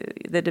the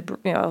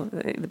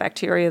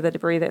bacteria, the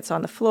debris that's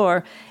on the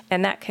floor,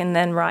 and that can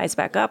then rise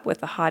back up with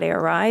the hot air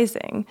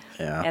rising,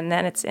 and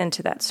then it's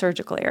into that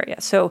surgical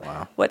area. So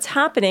what's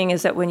happening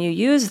is that when you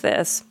use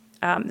this,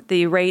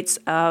 the rates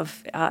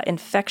of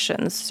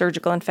infections,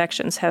 surgical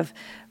infections, have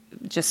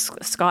just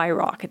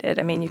skyrocketed.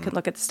 I mean, you can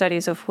look at the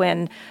studies of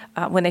when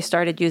they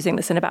started using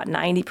this, and about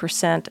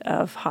 90%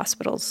 of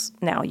hospitals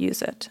now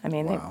use it. I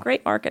mean, they have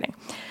great marketing.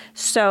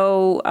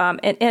 So,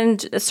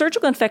 and a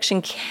surgical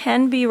infection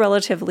can be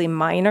relatively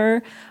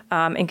minor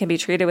and can be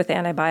treated with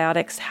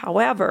antibiotics.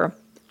 However,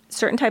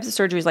 certain types of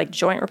surgeries like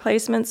joint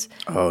replacements.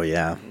 Oh,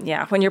 yeah.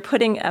 Yeah, when you're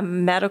putting a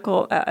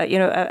metal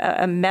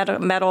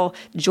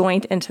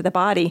joint into the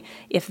body,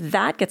 if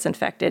that gets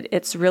infected,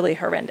 it's really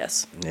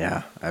horrendous.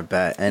 Yeah, I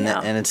bet. And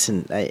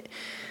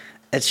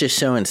it's just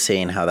so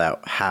insane how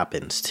that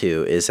happens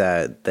too, is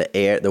that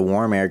the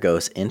warm air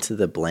goes into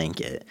the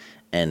blanket,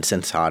 and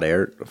since hot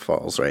air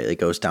falls, right, it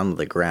goes down to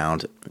the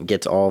ground,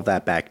 gets all of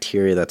that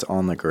bacteria that's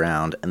on the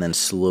ground, and then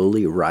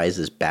slowly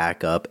rises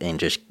back up and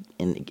just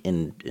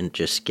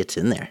just gets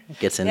in there. It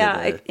gets into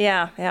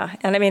Yeah.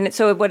 And I mean,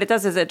 so what it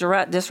does is it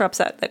disrupts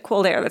that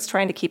cold air that's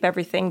trying to keep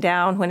everything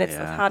down. When it's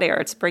hot air,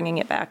 it's bringing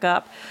it back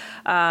up.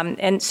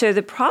 And so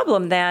the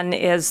problem then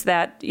is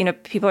that,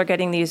 people are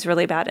getting these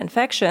really bad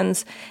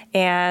infections,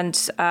 and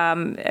it's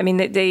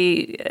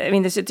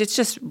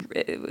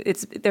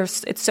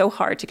so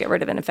hard to get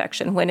rid of an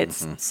infection when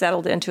it's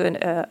settled into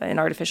an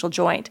artificial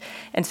joint.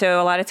 And so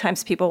a lot of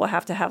times people will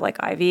have to have like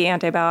IV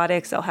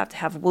antibiotics. They'll have to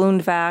have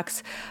wound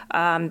vacs.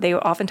 They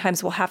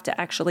oftentimes will have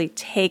to actually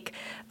take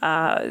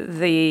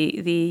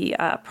the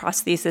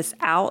prosthesis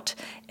out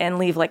and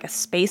leave like a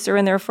spacer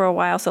in there for a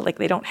while, so like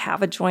they don't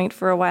have a joint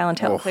for a while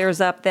until it clears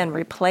up, then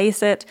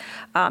replace it.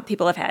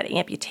 People have had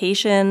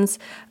amputations.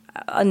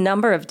 a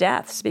number of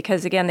deaths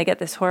because, again, they get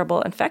this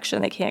horrible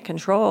infection they can't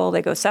control.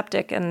 They go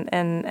septic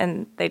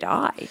and they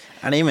die.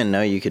 I didn't even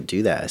know you could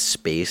do that. A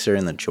spacer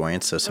in the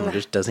joint, so someone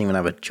just doesn't even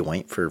have a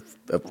joint for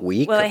a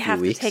week. Well, they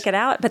have to take it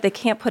out, but they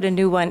can't put a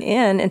new one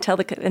in until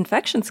the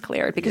infection's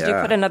cleared. Because you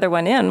put another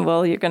one in,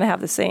 well, you're going to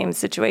have the same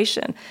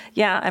situation.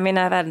 Yeah, I mean,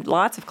 I've had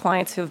lots of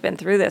clients who've been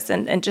through this,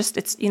 and just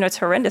it's it's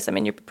horrendous. I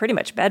mean, you're pretty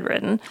much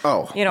bedridden.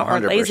 Oh, or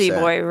lazy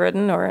boy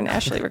ridden, or an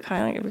Ashley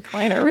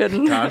recliner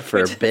ridden. God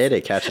forbid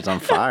it catches on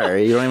fire.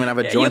 You don't even have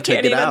a joint to get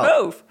out. You can't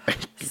even move.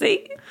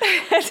 See?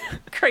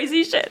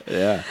 Crazy shit.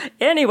 Yeah.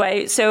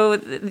 Anyway, so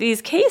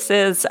these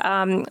cases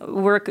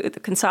were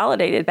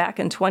consolidated back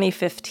in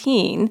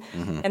 2015,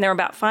 and there were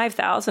about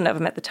 5,000 of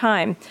them at the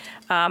time.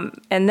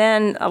 And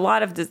then a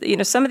lot of,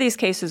 some of these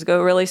cases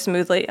go really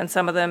smoothly, and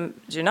some of them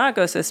do not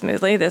go so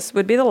smoothly. This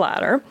would be the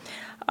latter.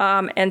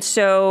 And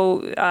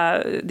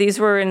so these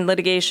were in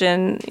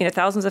litigation,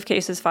 thousands of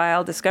cases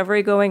filed,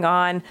 discovery going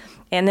on.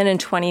 And then in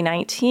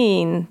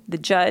 2019, the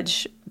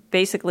judge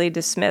basically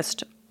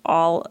dismissed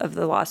all of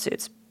the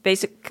lawsuits.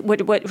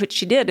 What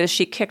she did is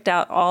she kicked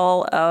out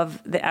all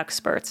of the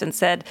experts and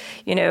said,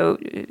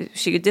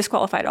 she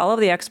disqualified all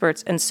of the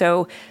experts. And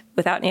so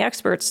without any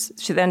experts,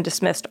 she then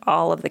dismissed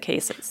all of the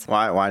cases.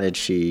 Why did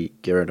she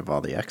get rid of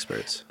all the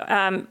experts?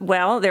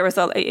 Well, there was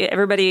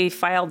everybody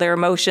filed their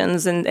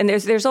motions, and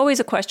there's always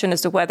a question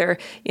as to whether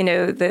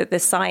the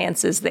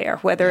science is there,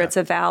 whether it's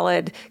a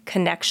valid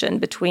connection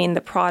between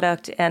the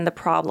product and the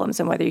problems,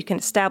 and whether you can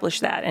establish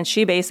that. And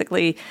she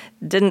basically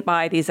didn't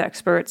buy these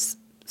experts,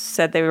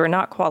 said they were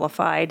not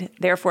qualified,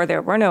 therefore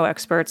there were no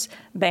experts,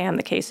 bam,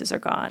 the cases are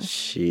gone.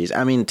 Jeez.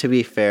 I mean, to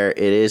be fair, it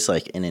is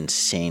like an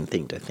insane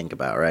thing to think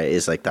about, right?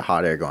 It's like the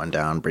hot air going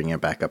down, bringing it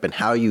back up, and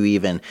how you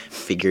even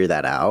figure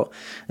that out.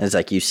 And it's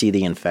like you see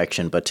the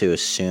infection, but to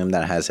assume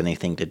that has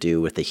anything to do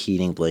with the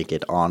heating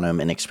blanket on them,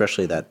 and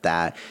especially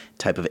that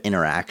type of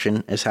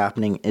interaction is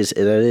happening, it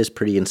is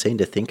pretty insane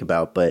to think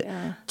about. But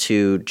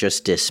to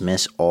just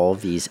dismiss all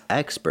these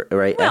experts.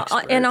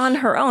 And on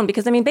her own,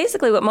 because I mean,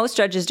 basically what most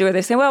judges do is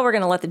they say, well, we're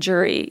going to let the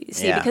jury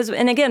see, because,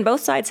 and again, both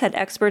sides had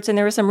experts, and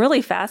there were some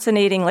really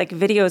fascinating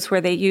videos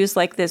where they used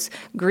this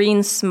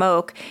green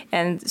smoke,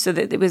 and so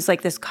that it was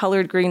this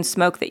colored green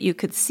smoke that you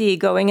could see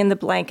going in the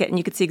blanket, and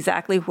you could see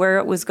exactly where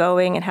it was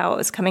going and how it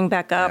was coming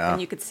back up,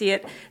 and you could see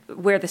it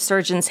where the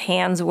surgeon's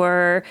hands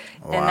were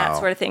and that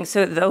sort of thing.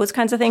 So those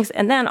kinds of things.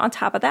 And then on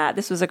top of that,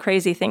 this was a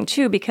crazy thing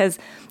too, because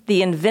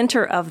the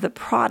inventor of the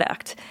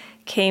product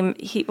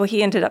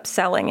he ended up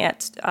selling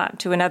it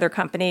to another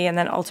company, and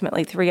then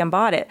ultimately 3M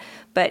bought it.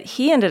 But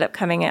he ended up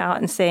coming out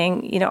and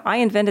saying, I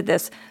invented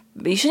this,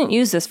 but you shouldn't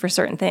use this for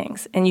certain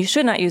things, and you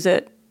should not use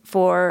it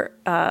for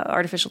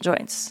artificial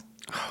joints.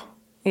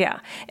 Yeah.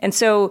 And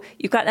so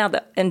you've got now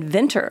the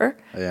inventor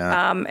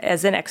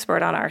as an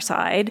expert on our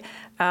side.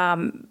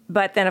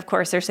 But then, of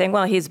course, they're saying,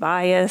 well, he's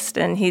biased,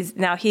 and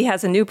he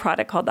has a new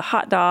product called the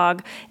hot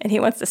dog, and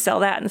he wants to sell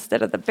that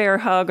instead of the Bair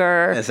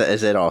hugger. Is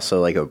it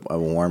also like a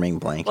warming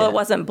blanket? Well, it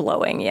wasn't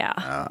blowing,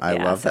 I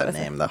love that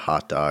name, the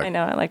hot dog. I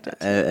know, I liked it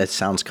too. It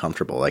sounds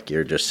comfortable, like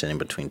you're just sitting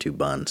between two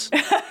buns.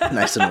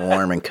 Nice and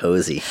warm and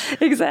cozy.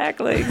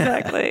 Exactly.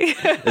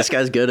 This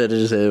guy's good at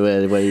his I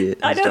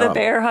know, job. the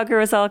Bair hugger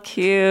is all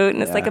cute,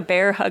 and it's like a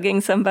bear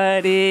hugging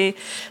somebody.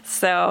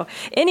 So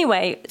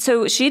anyway,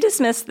 so she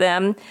dismissed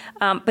them,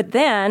 but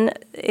then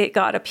it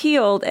got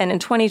appealed, and in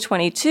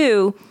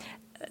 2022,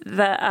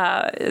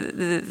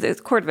 the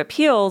Court of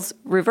Appeals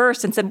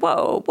reversed and said,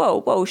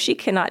 whoa, she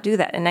cannot do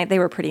that. And they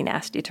were pretty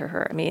nasty to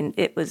her. I mean,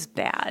 it was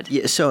bad.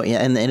 Yeah,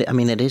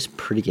 it is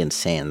pretty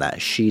insane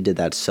that she did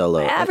that solo.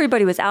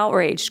 Everybody was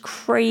outraged. It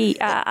was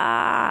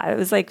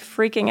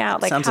freaking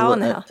out. How in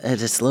the hell? It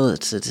just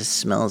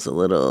smells a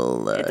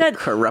little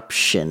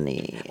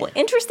corruption-y. Well,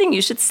 interesting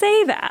you should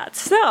say that.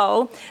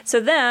 So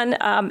then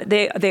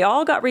they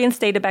all got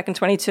reinstated back in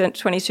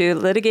 2022.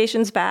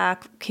 Litigation's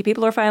back.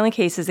 People are filing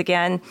cases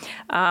again.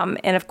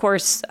 And of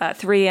course,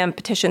 3M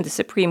petitioned the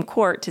Supreme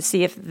Court to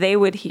see if they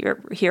would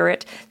hear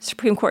it. The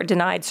Supreme Court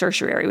denied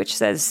certiorari, which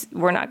says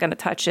we're not going to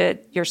touch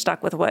it. You're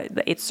stuck with what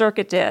the Eighth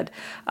Circuit did.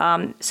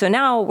 So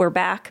now we're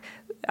back,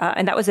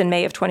 and that was in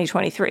May of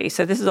 2023.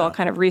 So this is all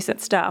kind of recent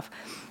stuff.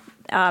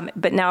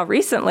 But now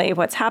recently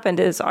what's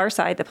happened is our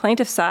side, the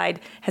plaintiff side,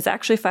 has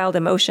actually filed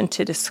a motion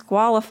to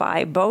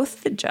disqualify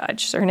both the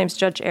judge, so her name's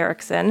Judge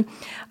Erickson,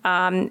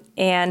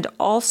 and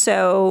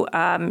also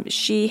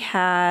she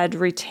had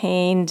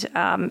retained,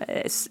 I'm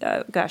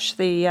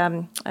blanking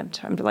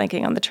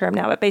on the term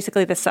now, but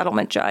basically the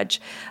settlement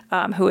judge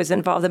who was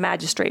involved, the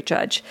magistrate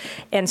judge.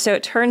 And so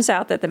it turns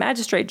out that the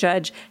magistrate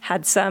judge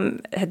had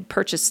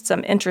purchased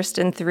some interest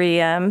in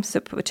 3M, so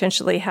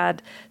potentially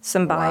had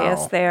some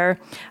bias there.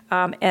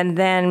 And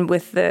then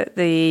with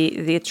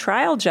the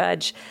trial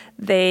judge,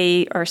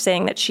 they are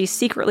saying that she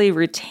secretly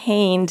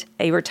retained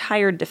a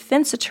retired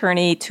defense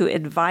attorney to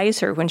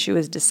advise her when she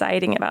was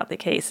deciding about the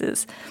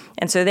cases.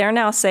 And so they're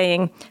now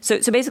saying, so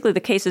basically the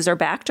cases are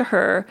back to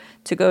her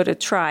to go to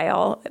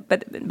trial,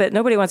 but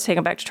nobody wants to take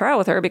them back to trial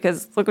with her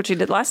because look what she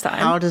did last time.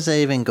 How does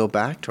they even go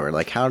back to her?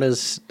 Like,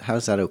 how's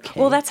that okay?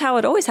 Well, that's how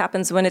it always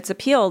happens when it's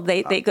appealed.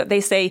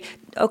 They say,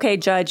 okay,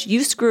 judge,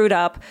 you screwed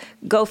up.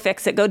 Go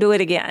fix it. Go do it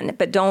again.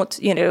 But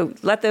don't,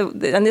 let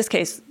in this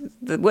case,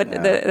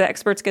 the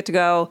experts get to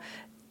go,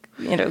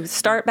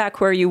 start back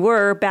where you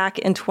were back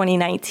in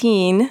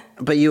 2019.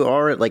 But you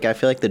are I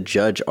feel like the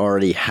judge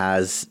already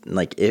has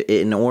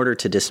in order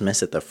to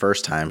dismiss it the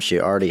first time, she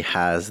already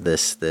has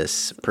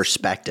this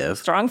perspective,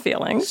 strong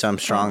feelings, some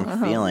strong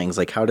feelings.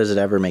 Like, how does it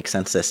ever make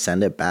sense to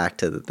send it back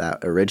to that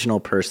original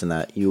person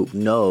that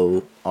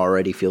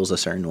already feels a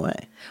certain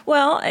way?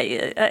 Well,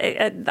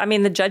 I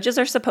mean, the judges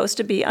are supposed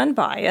to be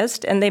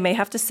unbiased, and they may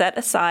have to set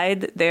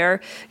aside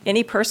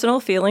any personal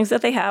feelings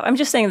that they have. I'm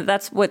just saying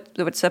that's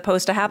what's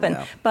supposed to happen.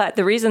 Yeah. But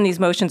the reason these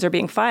motions are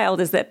being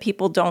filed is that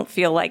people don't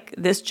feel like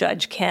this judge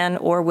can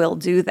or will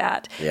do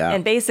that. Yeah.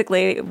 And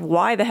basically,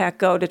 why the heck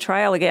go to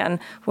trial again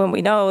when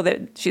we know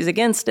that she's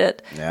against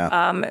it?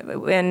 Yeah.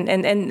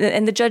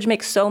 And the judge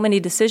makes so many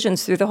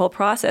decisions through the whole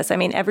process. I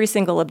mean, every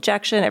single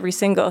objection, every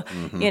single,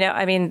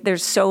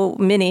 there's so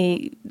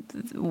many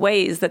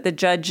ways that the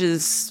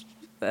judge's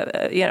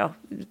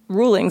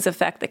rulings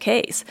affect the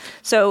case.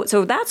 So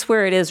that's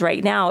where it is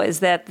right now, is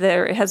that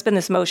there has been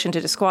this motion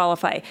to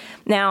disqualify.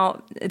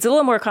 Now, it's a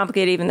little more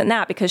complicated even than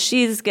that because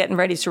she's getting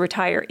ready to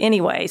retire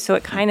anyway. So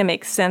it kind of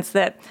makes sense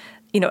that,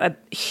 a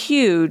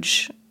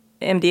huge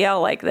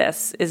MDL like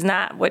this is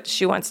not what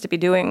she wants to be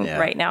doing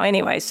right now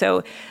anyway.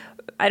 So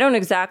I don't know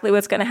exactly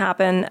what's going to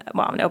happen.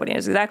 Well, nobody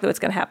knows exactly what's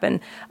going to happen.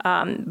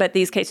 But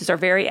these cases are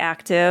very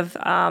active.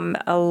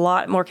 A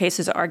lot more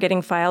cases are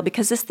getting filed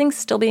because this thing's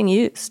still being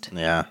used.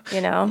 Yeah.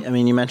 I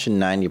mean, you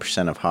mentioned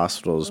 90% of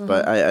hospitals,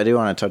 but I do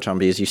want to touch on,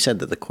 because you said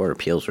that the Court of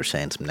Appeals were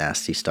saying some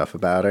nasty stuff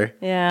about her.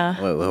 Yeah.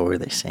 What were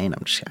they saying?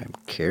 I'm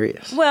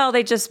curious. Well,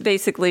 they just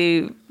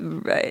basically,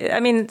 I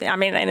mean, they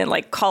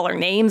didn't call her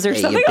names or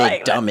something you big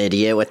like dumb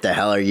idiot. What the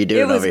hell are you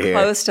doing over here? It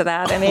was close to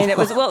that. I mean, it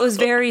was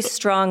very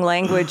strong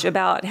language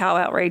about how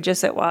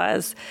outrageous it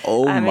was.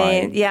 Oh, I mean,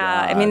 my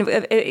yeah. God. I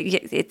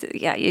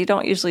mean, you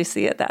don't usually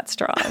see it that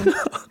strong.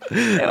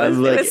 It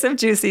was some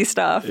juicy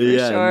stuff, for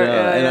sure.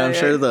 No. And I'm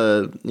sure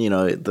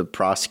the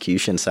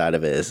prosecution side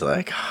of it is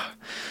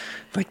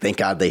thank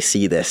God they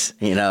see this,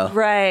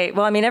 Right.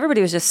 Well, I mean,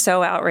 everybody was just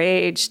so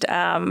outraged.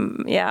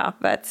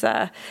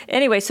 But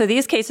anyway, so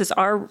these cases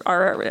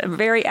are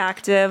very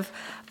active.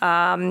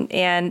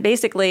 And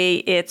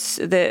basically, it's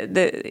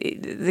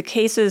the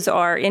cases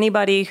are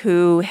anybody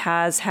who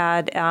has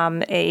had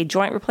a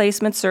joint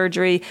replacement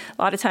surgery.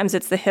 A lot of times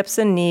it's the hips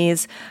and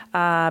knees,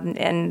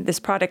 and this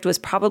product was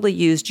probably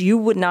used. You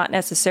would not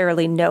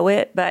necessarily know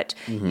it, but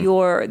the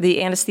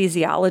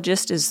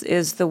anesthesiologist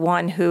is the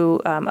one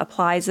who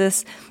applies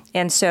this.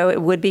 And so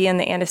it would be in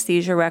the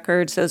anesthesia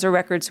records. Those are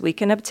records we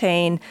can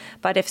obtain.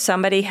 But if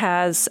somebody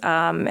has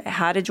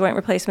had a joint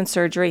replacement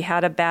surgery,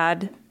 had a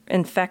bad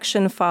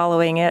infection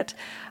following it,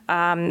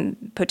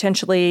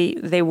 potentially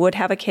they would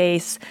have a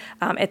case.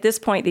 At this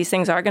point, these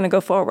things are going to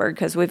go forward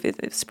because the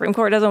Supreme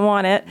Court doesn't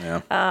want it.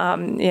 Yeah.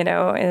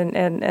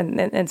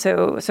 And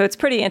so it's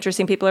pretty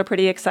interesting. People are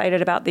pretty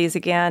excited about these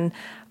again,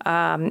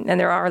 and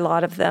there are a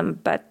lot of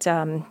them. But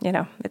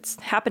it's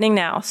happening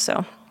now.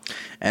 So.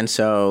 And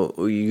so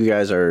you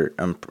guys are,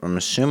 I'm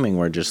assuming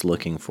we're just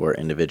looking for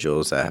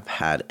individuals that have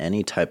had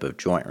any type of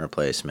joint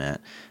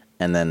replacement,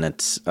 and then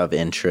it's of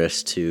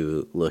interest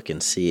to look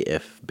and see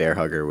if Bair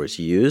Hugger was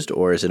used,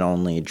 or is it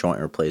only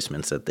joint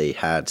replacements that they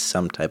had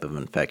some type of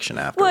infection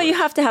afterwards? Well, you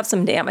have to have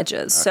some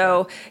damages. Okay.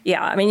 So,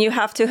 yeah, I mean, you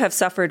have to have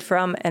suffered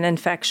from an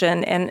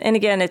infection. And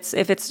again,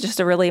 if it's just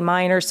a really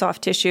minor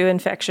soft tissue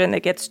infection that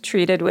gets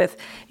treated with,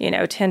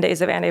 10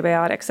 days of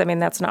antibiotics, I mean,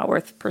 that's not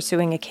worth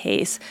pursuing a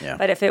case. Yeah.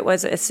 But if it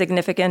was a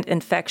significant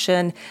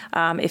infection,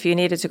 if you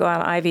needed to go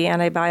on IV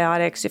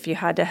antibiotics, if you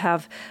had to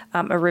have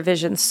a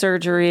revision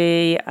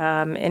surgery,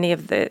 any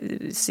of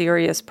the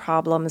serious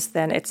problems,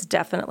 then it's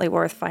definitely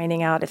worth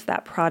finding out if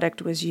that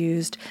product was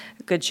used.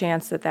 A good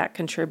chance that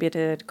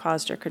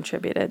caused or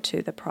contributed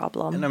to the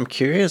problem. And I'm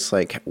curious,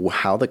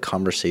 how the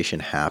conversation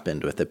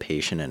happened with the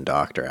patient and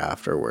doctor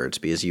afterwards,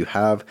 because you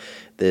have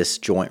this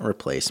joint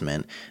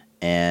replacement.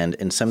 And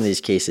in some of these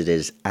cases, it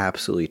is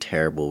absolutely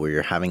terrible where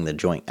you're having the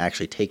joint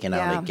actually taken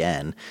out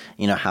again.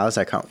 How is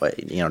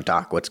that?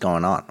 Doc, what's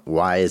going on?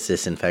 Why is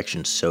this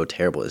infection so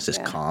terrible? Is this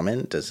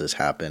common? Does this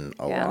happen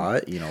a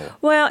lot?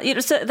 Well,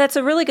 so that's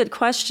a really good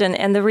question.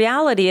 And the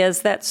reality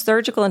is that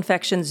surgical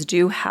infections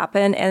do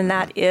happen, and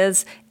that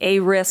is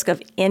a risk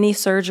of any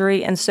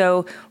surgery. And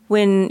so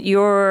when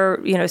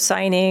you're,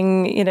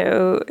 signing,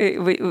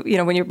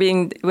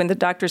 when the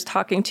doctor's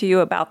talking to you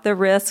about the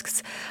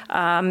risks,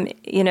 they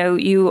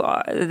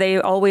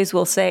always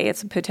will say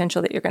it's a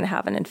potential that you're going to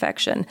have an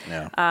infection.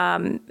 Yeah.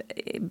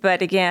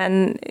 But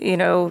again,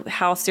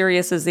 how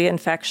serious is the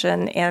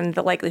infection? And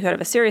the likelihood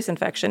of a serious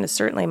infection is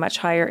certainly much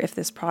higher if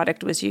this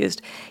product was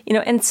used.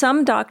 And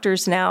some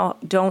doctors now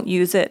don't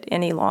use it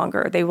any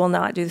longer. They will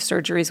not do the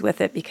surgeries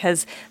with it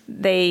because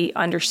they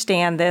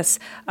understand this.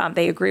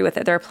 They agree with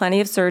it. There are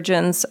plenty of surgeons,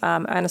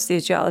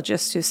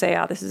 anesthesiologists who say,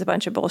 this is a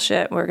bunch of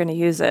bullshit. We're going to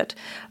use it.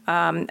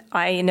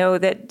 I know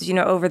that,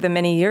 over the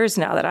many years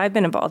now that I've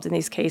been involved in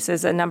these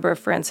cases, a number of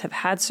friends have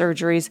had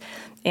surgeries,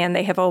 and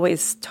they have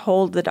always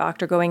told the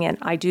doctor going in,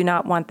 I do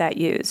not want that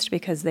used,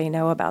 because they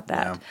know about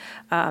that.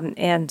 Yeah.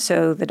 And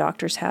so the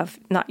doctors have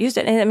not used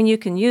it. And you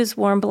can use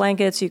warm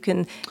blankets. You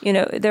can,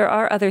 there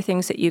are other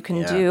things that you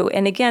can do.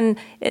 And again,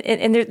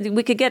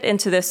 we could get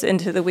into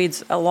the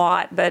weeds a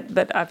lot,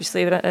 but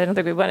obviously I don't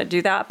think we want to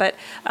do that. But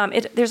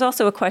there's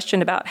also a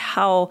question about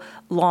how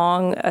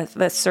long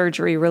a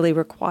surgery really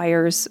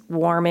requires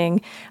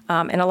warming.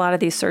 And a lot of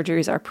these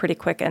surgeries are pretty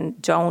quick and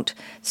don't.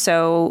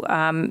 So,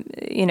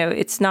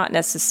 it's not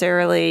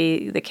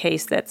necessarily the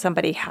case that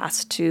somebody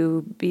has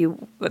to be,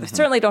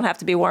 certainly don't have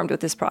to be warmed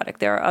with this product.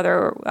 There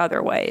are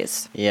other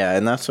ways. Yeah,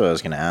 and that's what I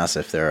was going to ask,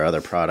 if there are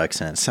other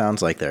products, and it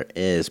sounds like there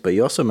is. But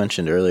you also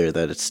mentioned earlier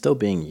that it's still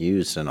being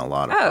used in a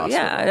lot of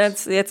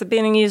hospitals. Yeah, it's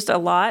being used a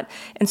lot.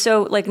 And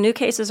so, new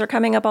cases are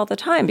coming up all the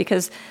time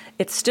because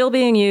it's still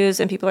being used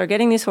and people are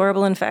getting these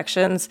horrible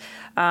infections.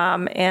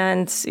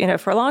 And,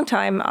 for a long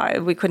time,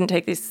 we couldn't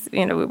take these,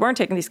 we weren't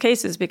taking these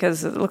cases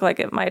because it looked like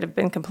it might have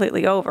been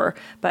completely over.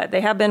 But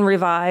they have been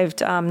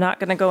revived. Not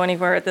going to go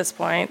anywhere at this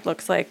point.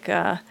 Looks like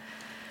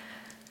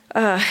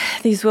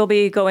these will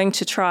be going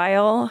to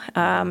trial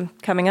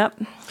coming up.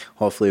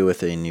 Hopefully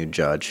with a new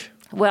judge.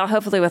 Well,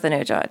 hopefully with a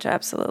new judge,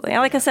 absolutely.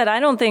 And like I said, I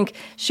don't think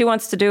she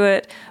wants to do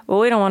it. Well,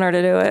 we don't want her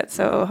to do it.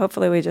 So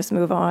hopefully we just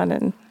move on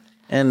and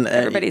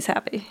everybody's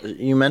happy.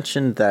 You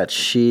mentioned that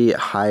she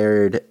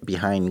hired,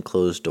 behind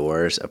closed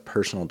doors, a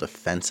personal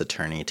defense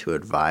attorney to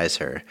advise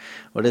her.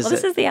 What is it?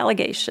 This is the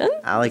allegation.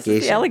 Allegation.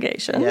 This is the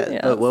allegation. Yeah, yes.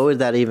 But what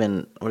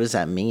does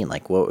that mean?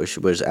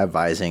 What was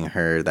advising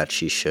her that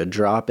she should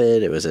drop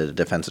it? It was a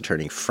defense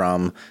attorney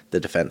from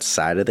the defense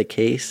side of the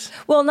case?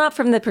 Well, not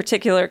from the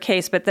particular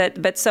case,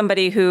 but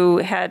somebody who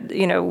had,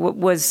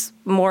 was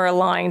more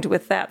aligned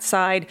with that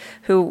side,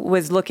 who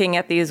was looking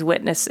at these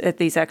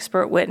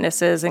expert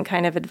witnesses and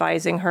kind of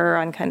advising her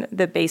on kind of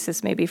the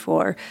basis maybe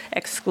for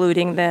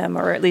excluding them,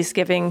 or at least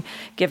giving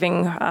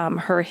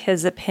her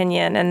his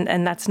opinion.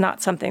 And that's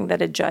not something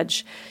that a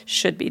judge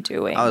should be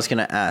doing. I was going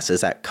to ask, is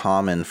that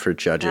common for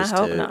judges? I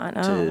hope not.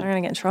 No, they're going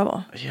to get in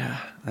trouble. Yeah,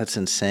 that's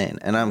insane.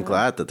 And I'm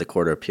glad that the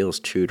Court of Appeals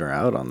chewed her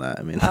out on that.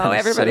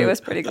 Everybody was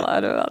pretty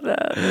glad about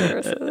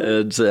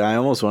that. I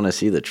almost want to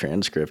see the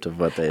transcript of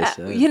what they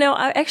said.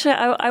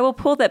 I will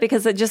pull that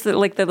because it just the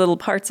little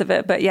parts of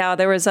it. But yeah,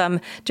 there was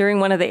during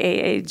one of the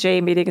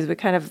AAJ meetings, we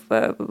kind of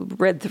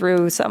read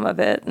through some of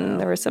it, and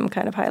there were some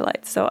kind of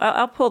highlights. So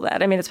I'll pull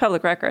that. It's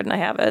public record, and I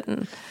have it.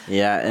 And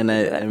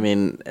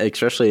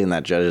especially in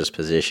that judge's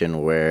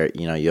position where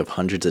you have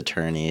hundreds of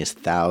attorneys,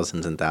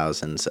 thousands and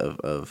thousands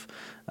of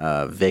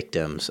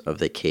victims of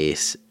the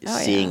case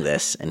seeing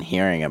this and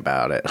hearing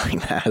about it.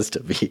 That has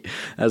to be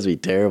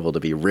terrible to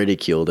be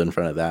ridiculed in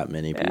front of that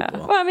many people.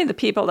 Yeah. Well, the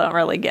people don't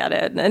really get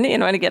it. And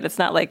again, it's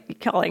not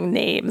like calling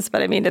names,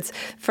 but it's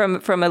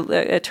from an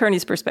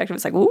attorney's perspective,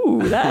 it's like,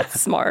 ooh,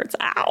 that's smart.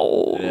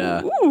 Ow.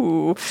 Yeah.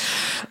 Ooh.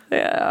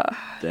 Yeah.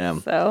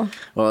 Damn. So.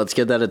 Well, it's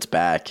good that it's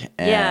back.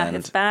 And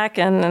it's back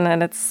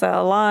and it's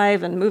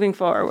alive and moving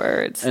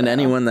forward. So. And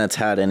anyone that's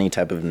had any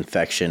type of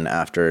infection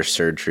after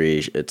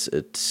surgery,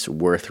 it's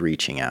worth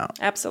reaching out.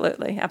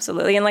 Absolutely.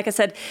 And like I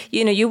said,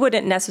 you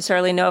wouldn't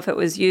necessarily know if it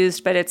was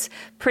used, but it's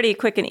pretty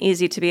quick and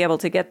easy to be able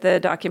to get the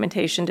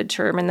documentation to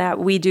determine that.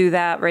 We do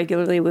that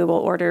regularly. We will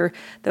order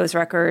those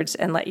records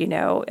and let you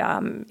know,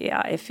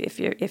 if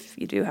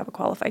you do have a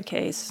qualified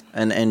case.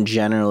 And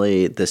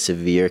generally, the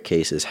severe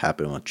cases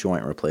happen with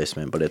joint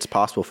replacement, but it's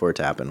possible for it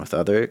to happen with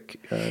other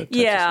types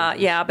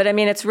Yeah. But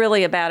it's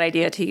really a bad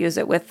idea to use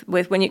it with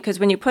when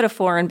you put a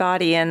foreign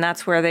body in,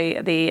 that's where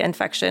the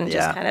infection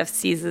just kind of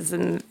seizes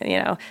and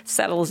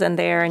settles in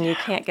there, and you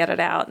can't get it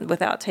out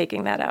without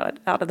taking that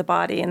out of the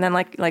body. And then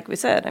like we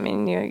said,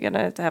 you're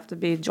gonna have to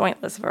be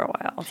jointless for a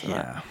while.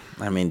 So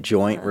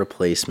joint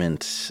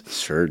replacement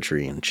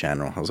surgery in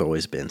general has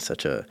always been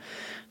such a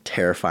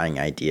terrifying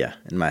idea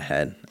in my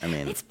head.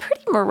 It's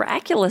pretty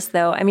miraculous,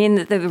 though.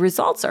 The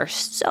results are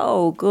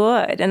so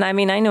good. And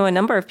I know a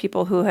number of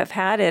people who have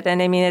had it.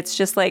 And it's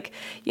just like,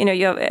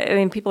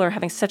 people are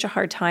having such a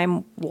hard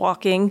time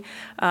walking.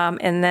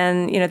 And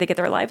then, they get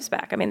their lives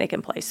back. They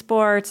can play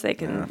sports, they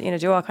can,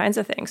 do all kinds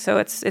of things. So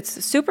it's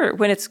super,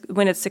 when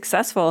it's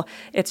successful,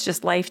 it's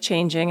just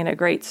life-changing and a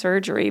great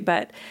surgery.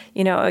 But,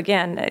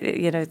 again,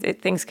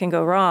 things can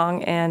go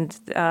wrong, and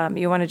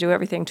you want to do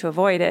everything to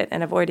avoid it,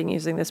 and avoiding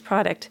using this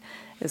product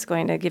is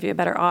going to give you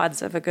better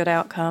odds of a good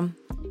outcome.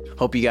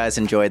 Hope you guys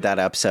enjoyed that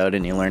episode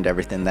and you learned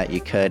everything that you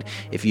could.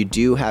 If you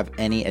do have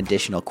any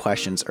additional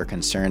questions or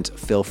concerns,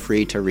 feel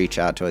free to reach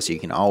out to us. You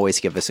can always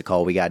give us a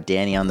call. We got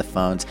Danny on the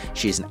phones.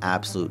 She's an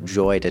absolute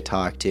joy to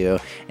talk to.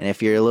 And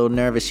if you're a little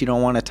nervous, you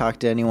don't want to talk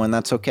to anyone,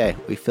 that's okay.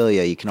 We feel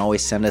you. You can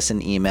always send us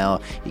an email.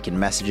 You can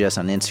message us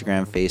on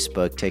Instagram,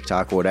 Facebook,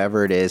 TikTok,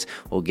 whatever it is.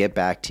 We'll get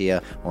back to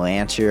you. We'll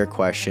answer your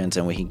questions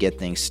and we can get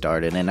things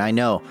started. And I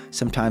know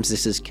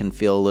sometimes can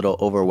feel a little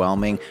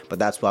overwhelming, but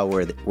that's why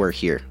we're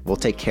here. We'll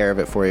take care of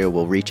it for you.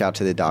 We'll reach out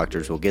to the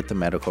doctors. We'll get the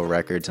medical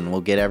records and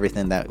we'll get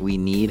everything that we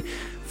need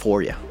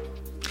for you.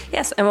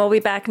 Yes, and we'll be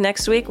back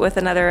next week with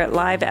another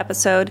live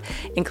episode,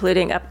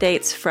 including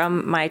updates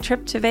from my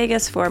trip to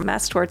Vegas for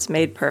Mass Torts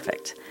Made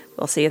Perfect.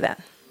 We'll see you then.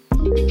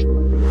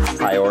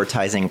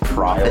 Prioritizing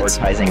profits.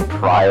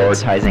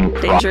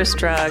 Prioritizing dangerous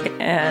drug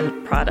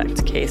and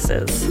product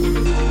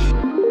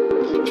cases.